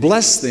to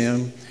bless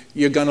them,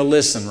 you're going to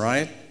listen,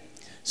 right?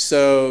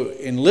 So,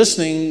 in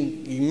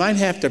listening, you might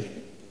have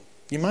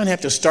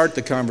to start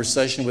the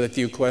conversation with a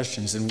few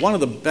questions. And one of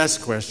the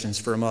best questions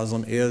for a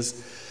Muslim is,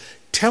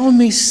 tell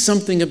me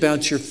something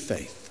about your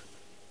faith.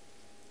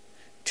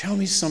 Tell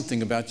me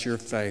something about your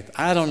faith.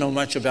 I don't know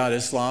much about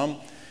Islam.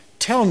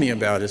 Tell me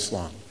about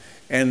Islam.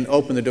 And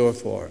open the door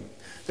for them.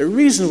 The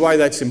reason why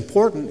that's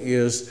important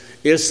is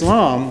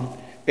Islam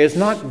is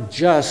not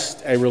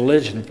just a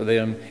religion for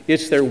them.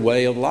 It's their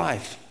way of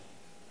life.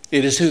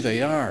 It is who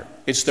they are.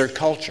 It's their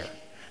culture.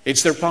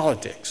 It's their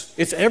politics.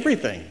 It's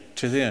everything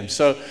to them.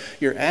 So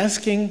you're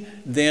asking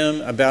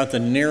them about the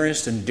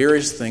nearest and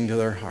dearest thing to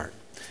their heart.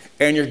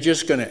 And you're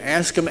just going to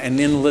ask them and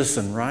then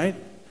listen, right?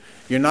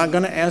 You're not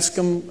going to ask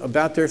them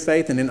about their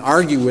faith and then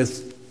argue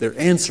with their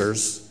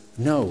answers.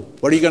 No.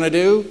 What are you going to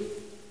do?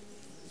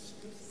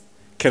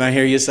 Can I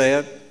hear you say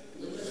it?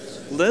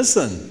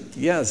 Listen.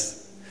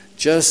 Yes.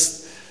 Just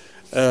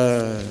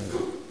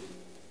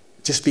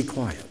be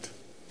quiet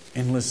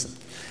and listen.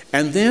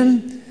 And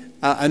then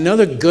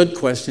another good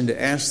question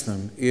to ask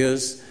them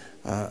is,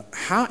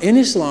 how in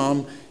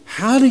Islam,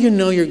 how do you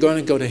know you're going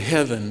to go to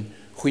heaven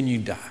when you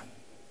die?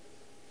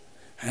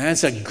 And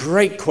that's a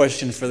great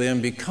question for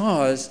them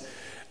because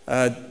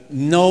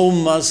no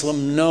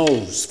Muslim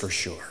knows for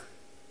sure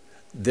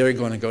they're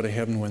going to go to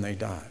heaven when they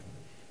die.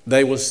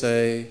 They will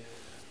say,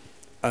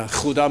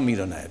 Khuda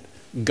midanad,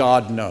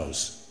 God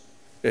knows.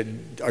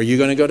 Are you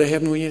going to go to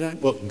heaven when you die?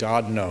 Well,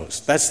 God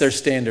knows. That's their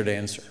standard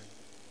answer.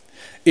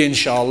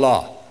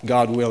 Inshallah,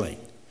 God willing.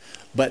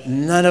 But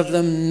none of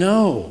them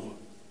know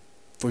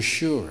for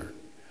sure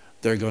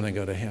they're going to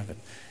go to heaven.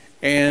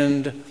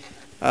 And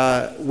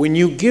when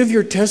you give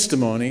your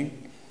testimony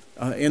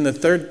in the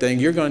third thing,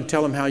 you're going to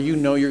tell them how you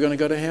know you're going to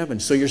go to heaven.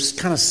 So you're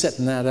kind of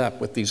setting that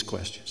up with these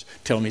questions.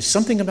 Tell me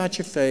something about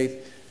your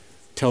faith.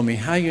 Tell me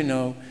how you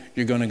know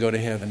you're going to go to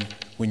heaven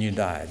when you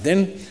die.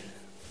 Then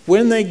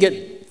when they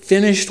get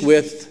finished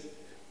with,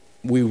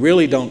 we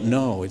really don't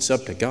know, it's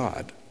up to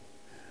God,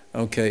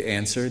 okay,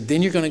 answer,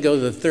 then you're going to go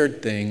to the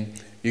third thing.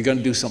 You're going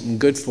to do something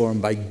good for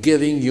them by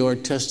giving your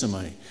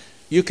testimony.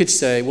 You could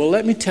say, well,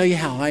 let me tell you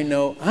how I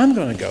know I'm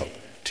going to go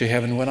to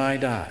heaven when I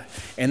die.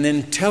 And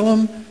then tell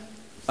them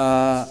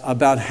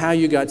about how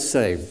you got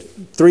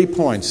saved. 3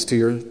 points to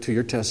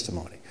your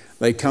testimony.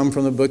 They come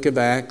from the book of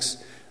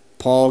Acts.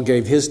 Paul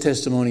gave his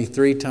testimony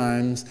 3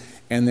 times,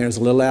 and there's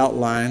a little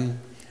outline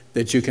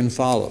that you can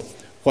follow.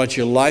 What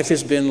your life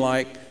has been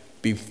like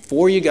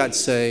before you got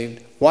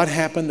saved, what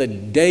happened the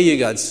day you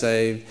got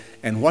saved,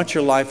 and what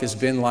your life has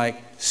been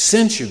like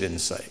since you've been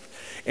saved.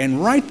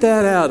 And write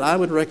that out, I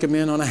would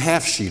recommend, on a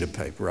half sheet of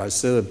paper. I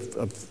said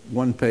a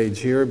 1 page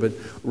here, but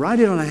write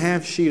it on a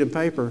half sheet of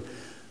paper.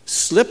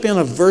 Slip in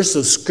a verse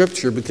of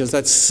Scripture because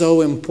that's so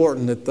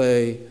important that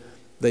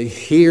they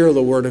hear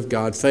the Word of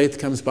God. Faith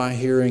comes by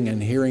hearing,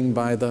 and hearing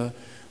by the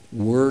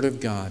Word of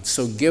God.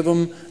 So give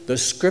them the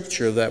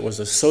Scripture that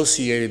was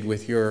associated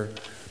with your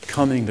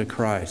coming to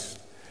Christ.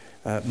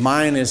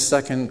 Mine is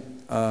 2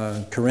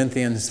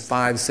 Corinthians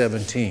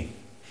 5:17.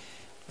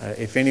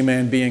 If any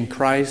man be in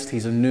Christ,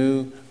 he's a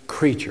new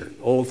creature.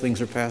 Old things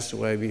are passed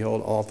away.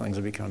 Behold, all things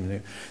have become new.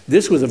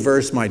 This was a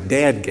verse my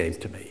dad gave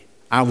to me.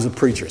 I was a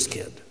preacher's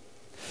kid.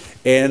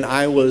 And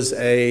I was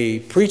a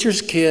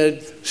preacher's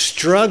kid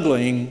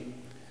struggling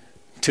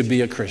to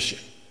be a Christian.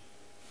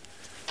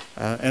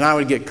 And I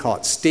would get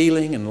caught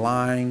stealing and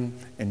lying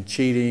and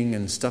cheating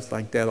and stuff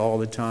like that all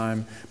the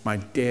time. My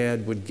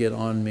dad would get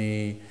on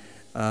me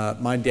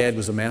My dad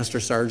was a master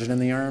sergeant in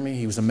the Army.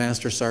 He was a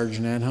master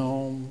sergeant at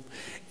home.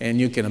 And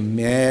you can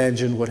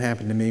imagine what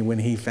happened to me when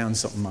he found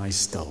something I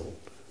stole.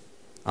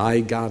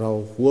 I got a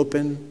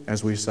whooping,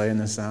 as we say in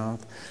the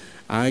South.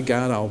 I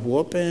got a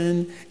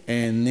whooping,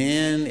 and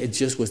then it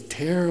just was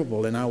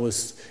terrible. And I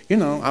was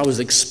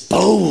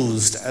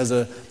exposed as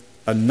a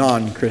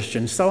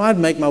non-Christian. So I'd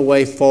make my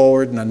way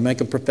forward, and I'd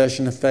make a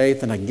profession of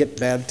faith, and I'd get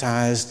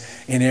baptized,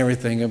 and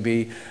everything would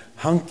be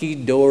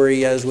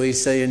hunky-dory, as we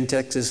say in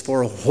Texas,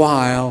 for a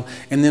while.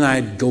 And then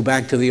I'd go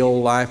back to the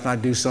old life, and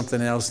I'd do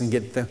something else and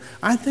get them.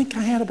 I think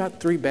I had about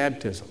 3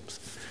 baptisms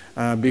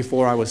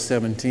before I was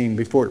 17,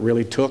 before it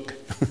really took.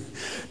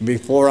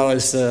 Before I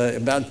was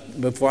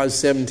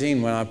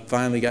 17, when I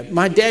finally got,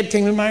 my dad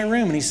came in my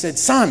room and he said,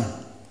 "Son,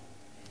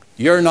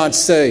 you're not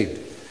saved."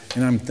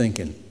 And I'm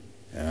thinking,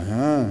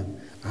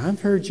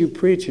 I've heard you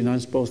preach you're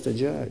not supposed to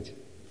judge.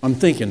 I'm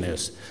thinking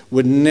this.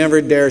 Would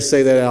never dare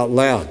say that out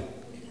loud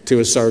to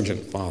a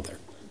sergeant father.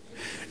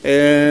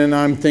 And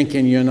I'm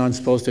thinking, you're not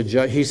supposed to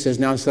judge. He says,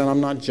 "Now, son,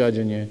 I'm not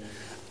judging you.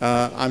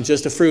 I'm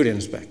just a fruit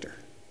inspector.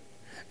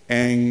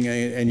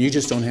 And you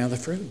just don't have the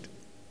fruit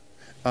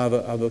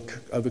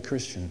of a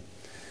Christian."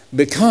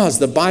 Because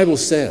the Bible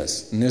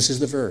says, and this is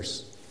the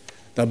verse,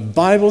 the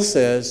Bible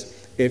says,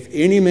 if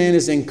any man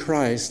is in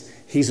Christ,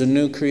 he's a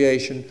new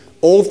creation.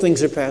 Old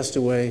things are passed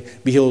away.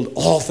 Behold,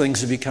 all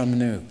things have become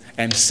new.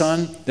 And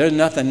son, there's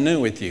nothing new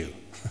with you.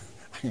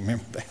 I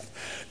remember that.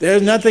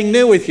 There's nothing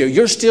new with you.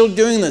 You're still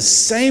doing the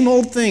same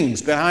old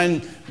things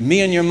behind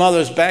me and your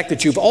mother's back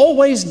that you've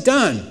always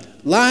done.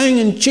 Lying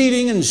and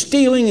cheating and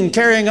stealing and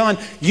carrying on.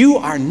 You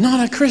are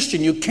not a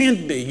Christian. You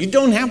can't be. You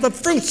don't have the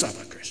fruits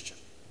of a Christian.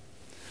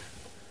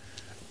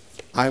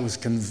 I was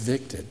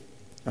convicted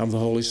of the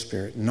Holy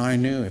Spirit. And I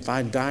knew if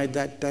I died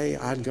that day,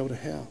 I'd go to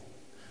hell.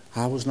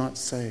 I was not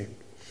saved.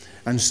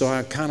 And so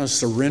I kind of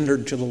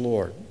surrendered to the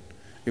Lord.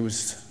 I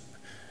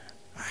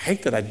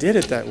hate that I did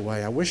it that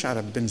way. I wish I'd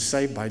have been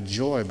saved by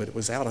joy, but it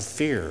was out of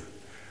fear.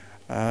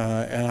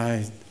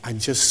 And I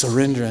just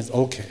surrendered.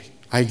 Okay,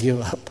 I give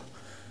up.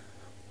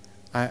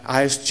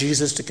 I asked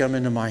Jesus to come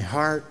into my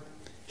heart.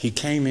 He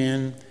came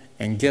in,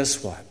 and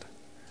guess what?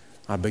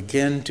 I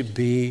began to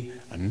be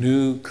a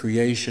new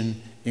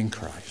creation in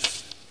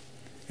Christ.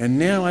 And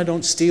now I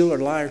don't steal or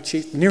lie or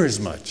cheat near as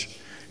much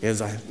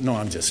as I... No,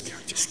 I'm just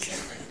kidding.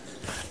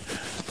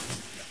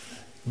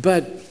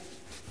 But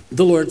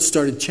the Lord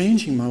started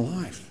changing my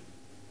life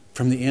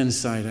from the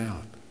inside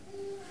out.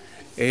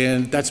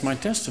 And that's my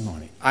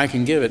testimony. I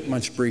can give it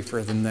much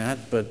briefer than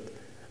that, but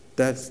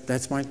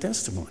that's my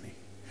testimony.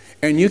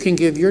 And you can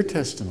give your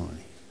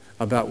testimony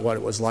about what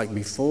it was like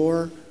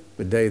before,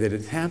 the day that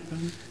it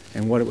happened,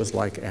 and what it was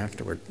like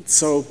afterward.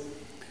 So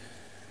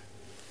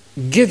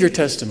give your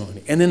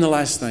testimony. And then the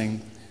last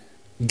thing,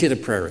 get a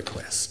prayer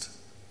request.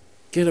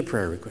 Get a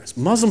prayer request.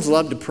 Muslims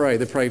love to pray.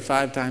 They pray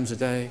 5 times a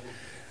day.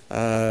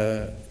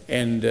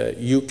 And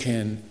you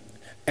can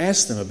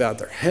ask them about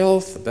their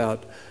health,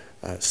 about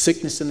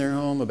sickness in their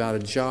home, about a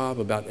job,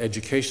 about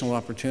educational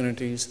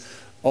opportunities.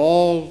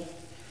 All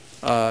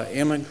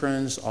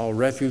immigrants, all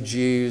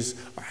refugees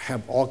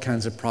have all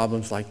kinds of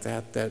problems like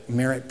that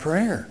merit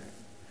prayer.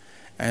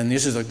 And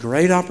this is a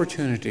great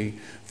opportunity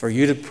for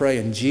you to pray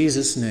in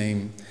Jesus'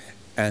 name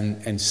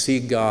and see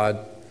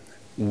God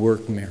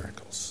work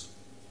miracles.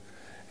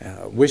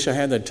 Wish I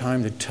had the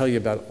time to tell you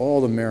about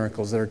all the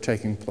miracles that are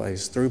taking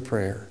place through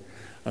prayer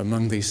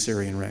among these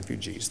Syrian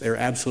refugees. They're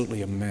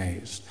absolutely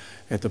amazed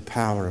at the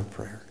power of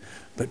prayer.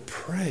 But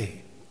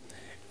pray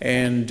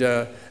and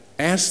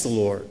ask the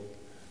Lord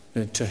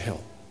to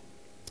help.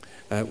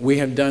 We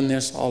have done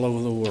this all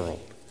over the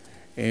world.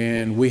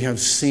 And we have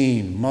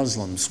seen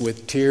Muslims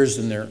with tears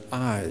in their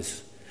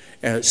eyes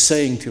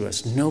saying to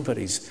us,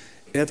 "Nobody's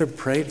ever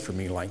prayed for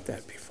me like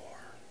that before.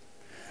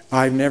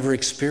 I've never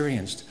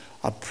experienced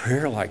a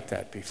prayer like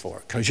that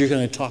before." Because you're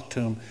going to talk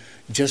to them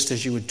just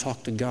as you would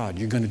talk to God.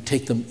 You're going to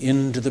take them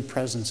into the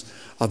presence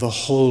of a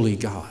holy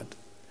God.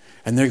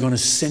 And they're going to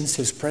sense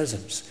His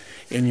presence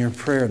in your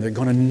prayer. They're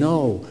going to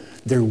know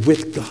they're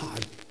with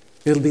God.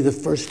 It'll be the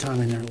first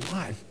time in their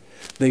life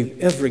they've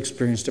ever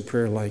experienced a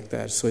prayer like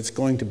that. So it's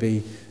going to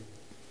be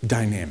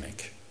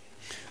dynamic.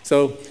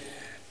 So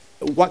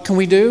what can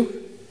we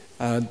do?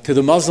 To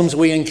the Muslims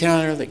we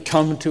encounter that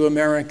come to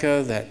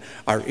America, that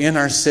are in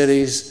our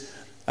cities,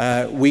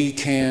 we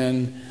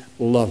can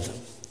love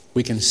them.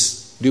 We can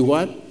do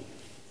what?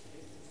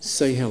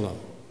 Say hello.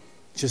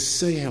 Just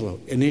say hello.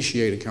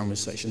 Initiate a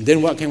conversation.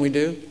 Then what can we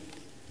do?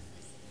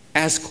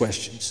 Ask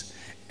questions.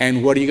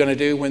 And what are you going to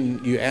do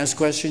when you ask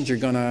questions? You're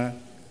going to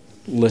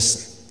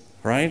listen,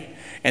 right?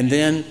 And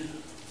then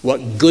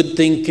what good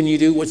thing can you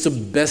do? What's the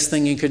best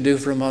thing you could do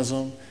for a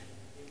Muslim?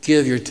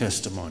 Give your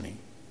testimony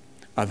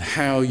of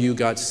how you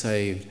got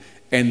saved.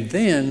 And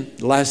then,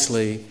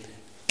 lastly,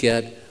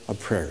 get a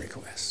prayer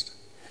request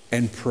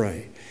and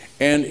pray.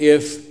 And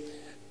if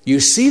you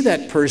see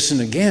that person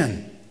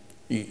again,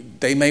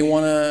 they may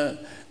want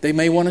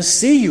to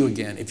see you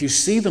again. If you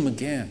see them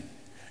again,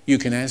 you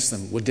can ask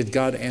them, "Well, did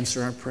God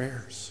answer our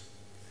prayers?"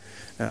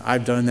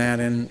 I've done that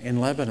in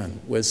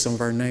Lebanon with some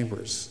of our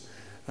neighbors.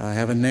 I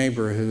have a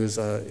neighbor he's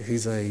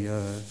a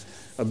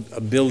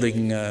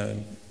building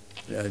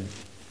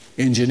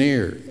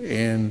engineer,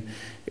 and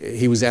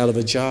he was out of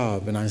a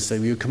job. And I said,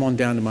 "Will you come on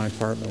down to my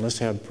apartment? Let's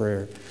have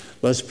prayer.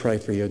 Let's pray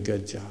for you a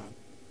good job."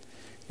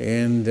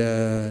 And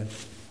a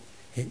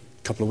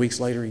couple of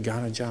weeks later, he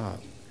got a job,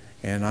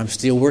 and I'm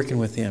still working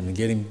with him to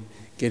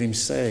get him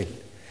saved.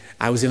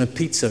 I was in a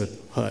Pizza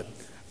Hut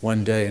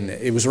one day, and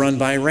it was run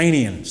by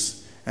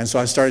Iranians, and so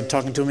I started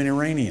talking to him in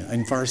Iranian,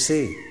 in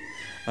Farsi.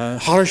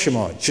 Har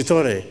shama,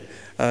 chetore,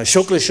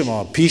 shokle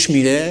shama, pish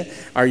mire.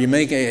 Are you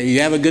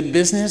you have a good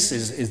business?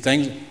 Is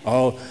things?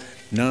 Oh,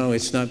 no,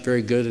 it's not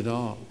very good at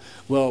all.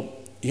 Well,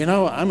 you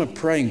know, I'm a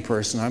praying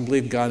person. I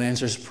believe God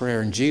answers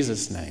prayer in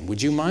Jesus' name.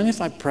 Would you mind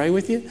if I pray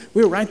with you?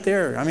 We were right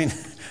there. I mean,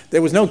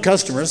 there was no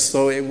customers,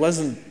 so it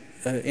wasn't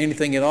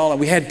anything at all.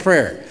 We had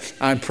prayer.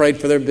 I prayed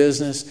for their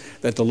business,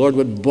 that the Lord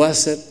would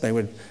bless it. They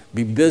would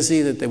be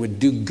busy, that they would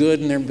do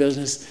good in their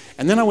business.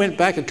 And then I went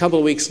back a couple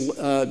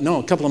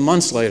of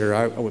months later.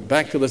 I went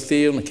back to the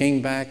field and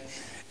came back,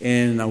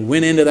 and I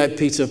went into that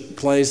pizza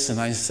place, and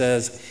I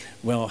says,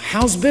 "Well,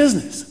 how's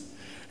business?"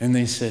 And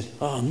they said,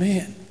 "Oh,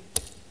 man,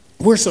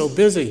 we're so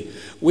busy.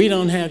 We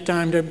don't have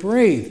time to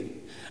breathe.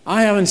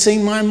 I haven't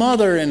seen my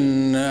mother."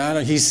 And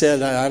he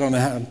said, I don't know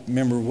how to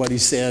remember what he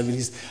said,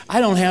 but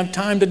 "I don't have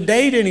time to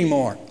date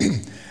anymore.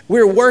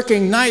 We're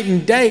working night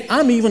and day.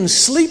 I'm even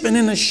sleeping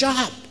in the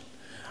shop."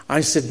 I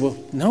said, "Well,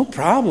 no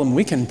problem.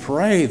 We can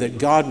pray that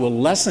God will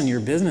lessen your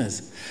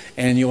business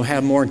and you'll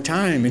have more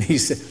time." And he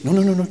said, No,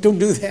 don't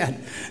do that.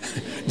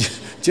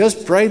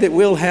 Just pray that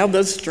we'll have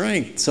the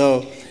strength.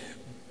 So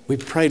we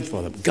prayed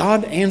for them.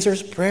 God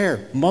answers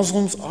prayer.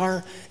 Muslims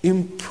are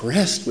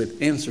impressed with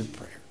answered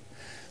prayer.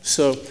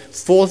 So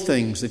 4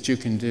 things that you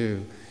can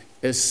do,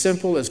 as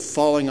simple as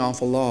falling off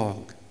a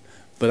log.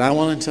 But I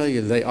want to tell you,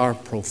 they are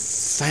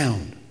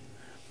profound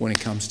when it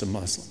comes to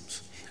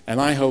Muslims. And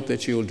I hope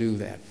that you will do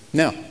that.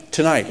 Now,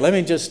 tonight, let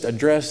me just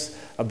address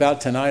about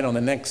tonight on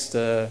the next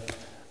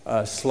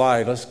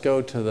slide. Let's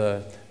go to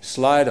the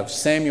slide of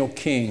Samuel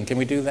King. Can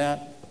we do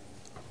that?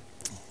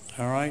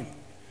 All right.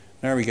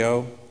 There we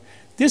go.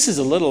 This is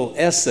a little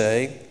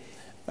essay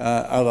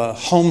of a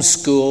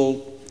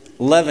homeschool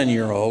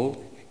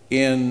 11-year-old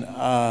in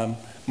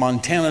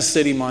Montana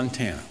City,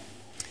 Montana.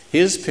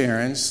 His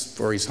parents,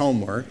 for his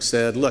homework,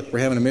 said, "Look, we're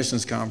having a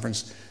missions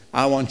conference.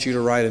 I want you to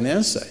write an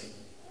essay."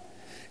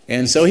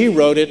 And so he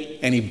wrote it,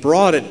 and he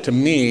brought it to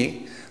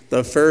me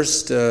the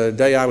first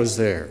day I was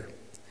there.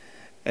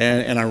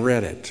 And I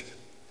read it.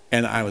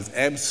 And I was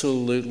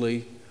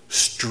absolutely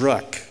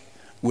struck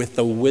with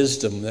the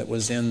wisdom that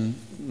was in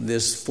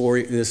this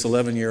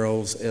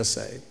 11-year-old's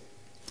essay.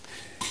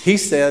 He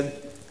said,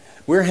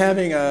 "We're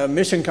having a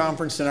mission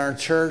conference in our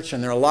church,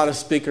 and there are a lot of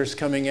speakers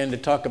coming in to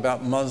talk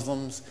about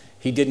Muslims."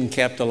 He didn't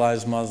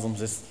capitalize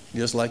Muslims, it's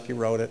just like he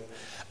wrote it.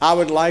 "I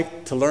would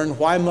like to learn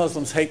why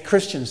Muslims hate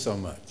Christians so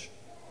much.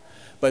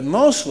 But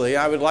mostly,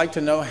 I would like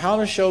to know how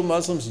to show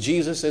Muslims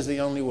Jesus is the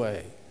only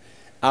way.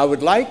 I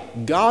would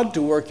like God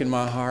to work in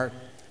my heart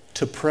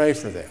to pray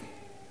for them."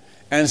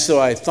 And so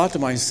I thought to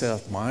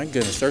myself, my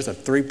goodness, there's a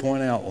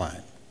 3-point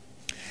outline.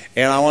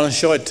 And I want to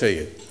show it to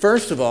you.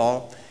 First of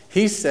all,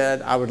 he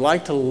said, "I would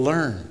like to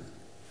learn."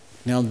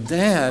 Now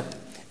that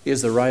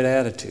is the right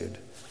attitude.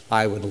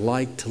 I would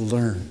like to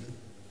learn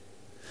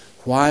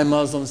why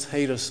Muslims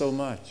hate us so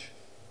much.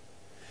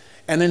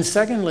 And then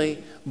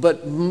secondly,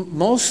 but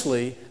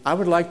mostly, I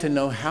would like to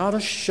know how to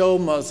show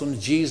Muslims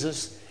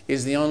Jesus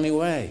is the only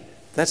way.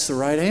 That's the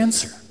right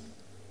answer.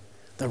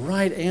 The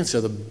right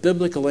answer, the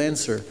biblical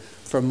answer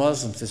for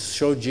Muslims is to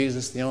show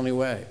Jesus the only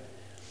way.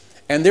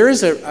 And there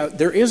is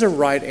a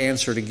right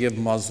answer to give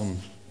Muslim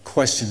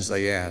questions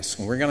they ask.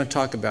 And we're going to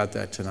talk about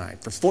that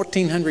tonight. For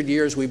 1,400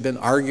 years, we've been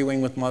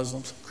arguing with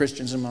Muslims,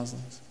 Christians and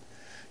Muslims,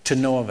 to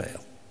no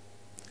avail.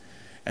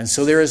 And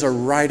so there is a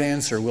right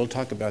answer. We'll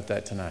talk about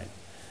that tonight.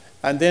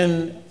 And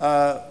then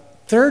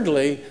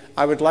thirdly,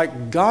 I would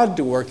like God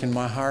to work in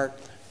my heart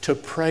to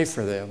pray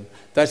for them.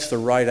 That's the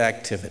right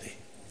activity.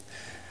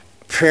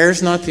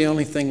 Prayer's not the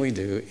only thing we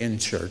do in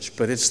church,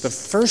 but it's the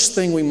first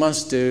thing we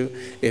must do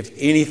if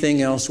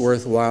anything else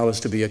worthwhile is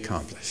to be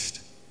accomplished.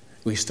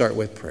 We start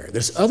with prayer.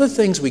 There's other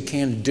things we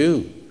can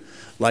do,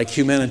 like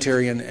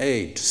humanitarian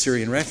aid to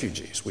Syrian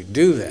refugees. We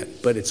do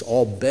that, but it's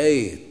all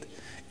bathed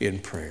in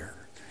prayer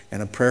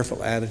and a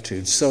prayerful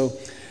attitude. So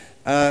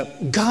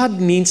God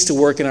needs to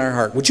work in our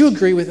heart. Would you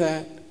agree with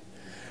that?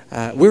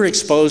 We're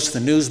exposed to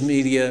the news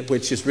media,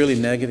 which is really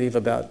negative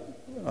about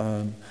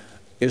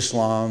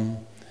Islam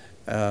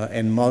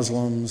and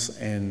Muslims.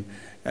 And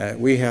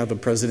we have a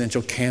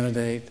presidential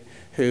candidate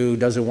who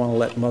doesn't want to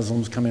let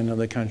Muslims come into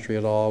the country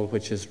at all,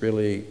 which is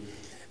really,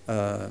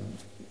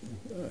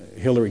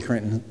 Hillary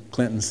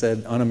Clinton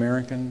said,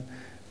 un-American,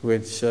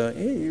 which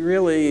it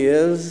really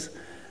is.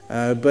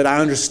 But I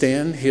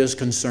understand his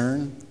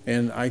concern,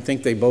 and I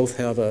think they both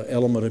have an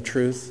element of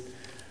truth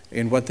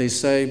in what they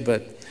say.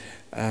 But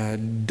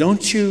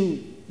don't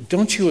you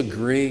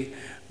agree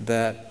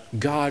that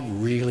God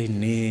really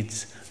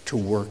needs to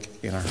work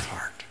in our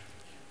heart?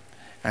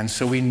 And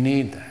so we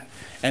need that.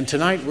 And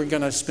tonight we're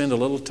going to spend a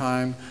little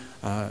time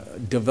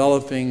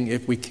developing,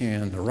 if we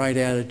can, the right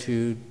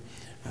attitude,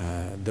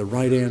 the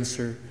right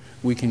answer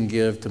we can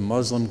give to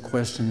Muslim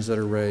questions that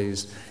are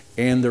raised,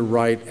 and the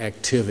right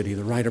activity,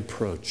 the right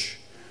approach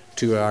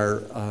to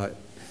our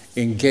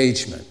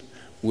engagement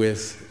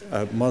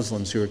with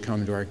Muslims who are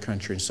coming to our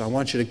country. So I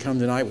want you to come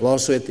tonight. We'll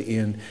also at the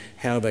end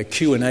have a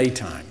Q&A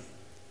time,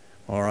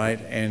 all right?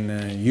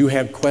 And you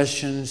have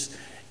questions,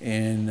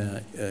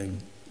 and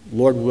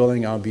Lord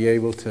willing, I'll be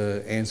able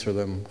to answer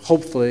them,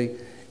 hopefully.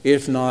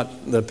 If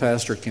not, the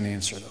pastor can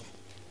answer them.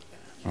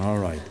 All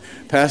right.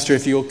 Pastor,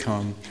 if you'll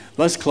come,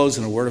 let's close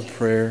in a word of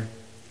prayer.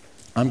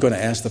 I'm going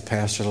to ask the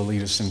pastor to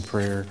lead us in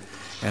prayer.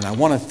 And I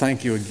want to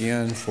thank you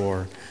again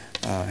for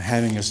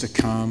having us to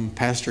come.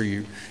 Pastor,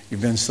 you've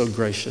been so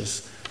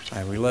gracious.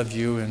 We love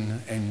you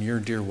and your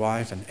dear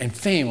wife and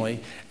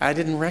family. I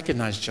didn't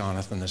recognize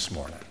Jonathan this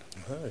morning.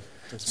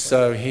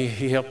 So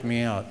he helped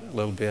me out a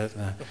little bit.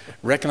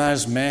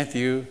 Recognized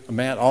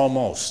Matt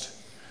almost.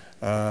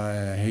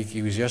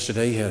 He was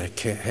yesterday, he had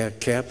a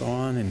cap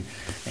on, and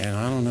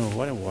I don't know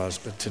what it was,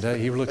 but today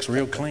he looks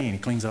real clean. He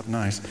cleans up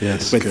nice.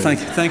 Yes, but good. thank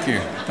you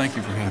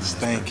for having us.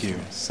 Thank you.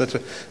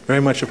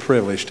 Very much a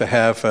privilege to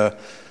have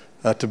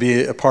to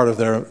be a part of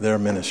their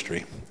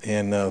ministry.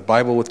 And the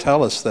Bible will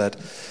tell us that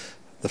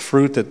the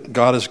fruit that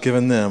God has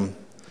given them,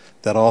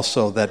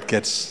 that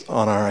gets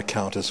on our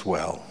account as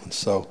well. And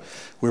so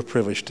we're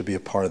privileged to be a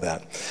part of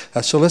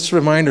that. So let's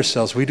remind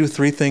ourselves, we do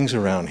 3 things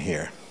around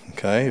here.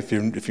 Okay, if you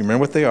remember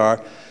what they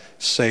are,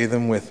 say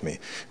them with me.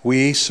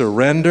 We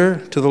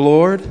surrender to the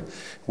Lord.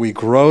 We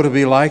grow to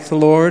be like the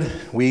Lord.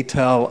 We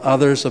tell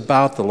others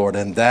about the Lord,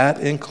 and that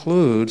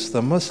includes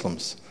the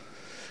Muslims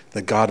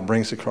that God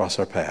brings across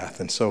our path.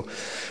 And so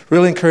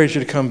really encourage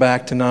you to come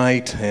back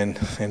tonight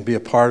and be a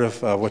part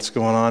of what's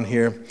going on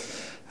here.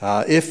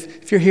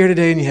 If you're here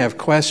today and you have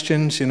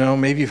questions,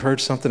 maybe you've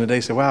heard something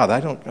today, say, wow, I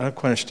don't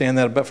quite understand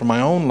that, but for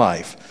my own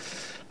life,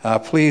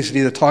 please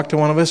either talk to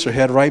one of us or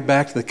head right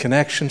back to the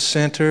Connection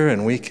Center,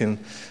 and we can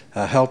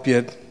help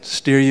you,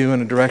 steer you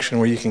in a direction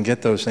where you can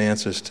get those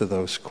answers to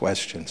those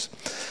questions.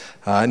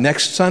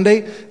 Next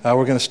Sunday,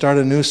 we're going to start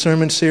a new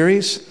sermon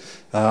series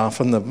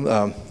from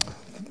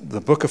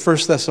the book of 1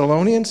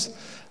 Thessalonians,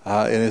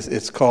 and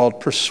it's called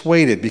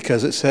Persuaded,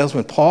 because it says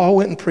when Paul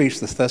went and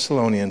preached the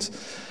Thessalonians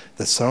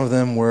that some of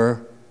them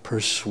were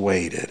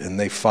persuaded, and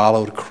they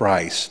followed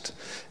Christ.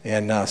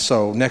 And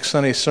so next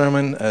Sunday's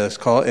sermon is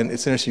called, and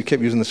it's interesting you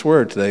kept using this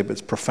word today, but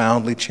it's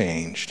profoundly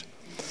changed.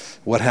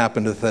 What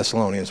happened to the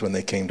Thessalonians when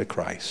they came to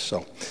Christ.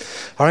 So,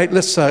 all right,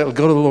 let's go to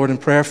the Lord in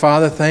prayer.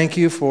 Father, thank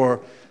you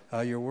for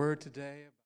your word today.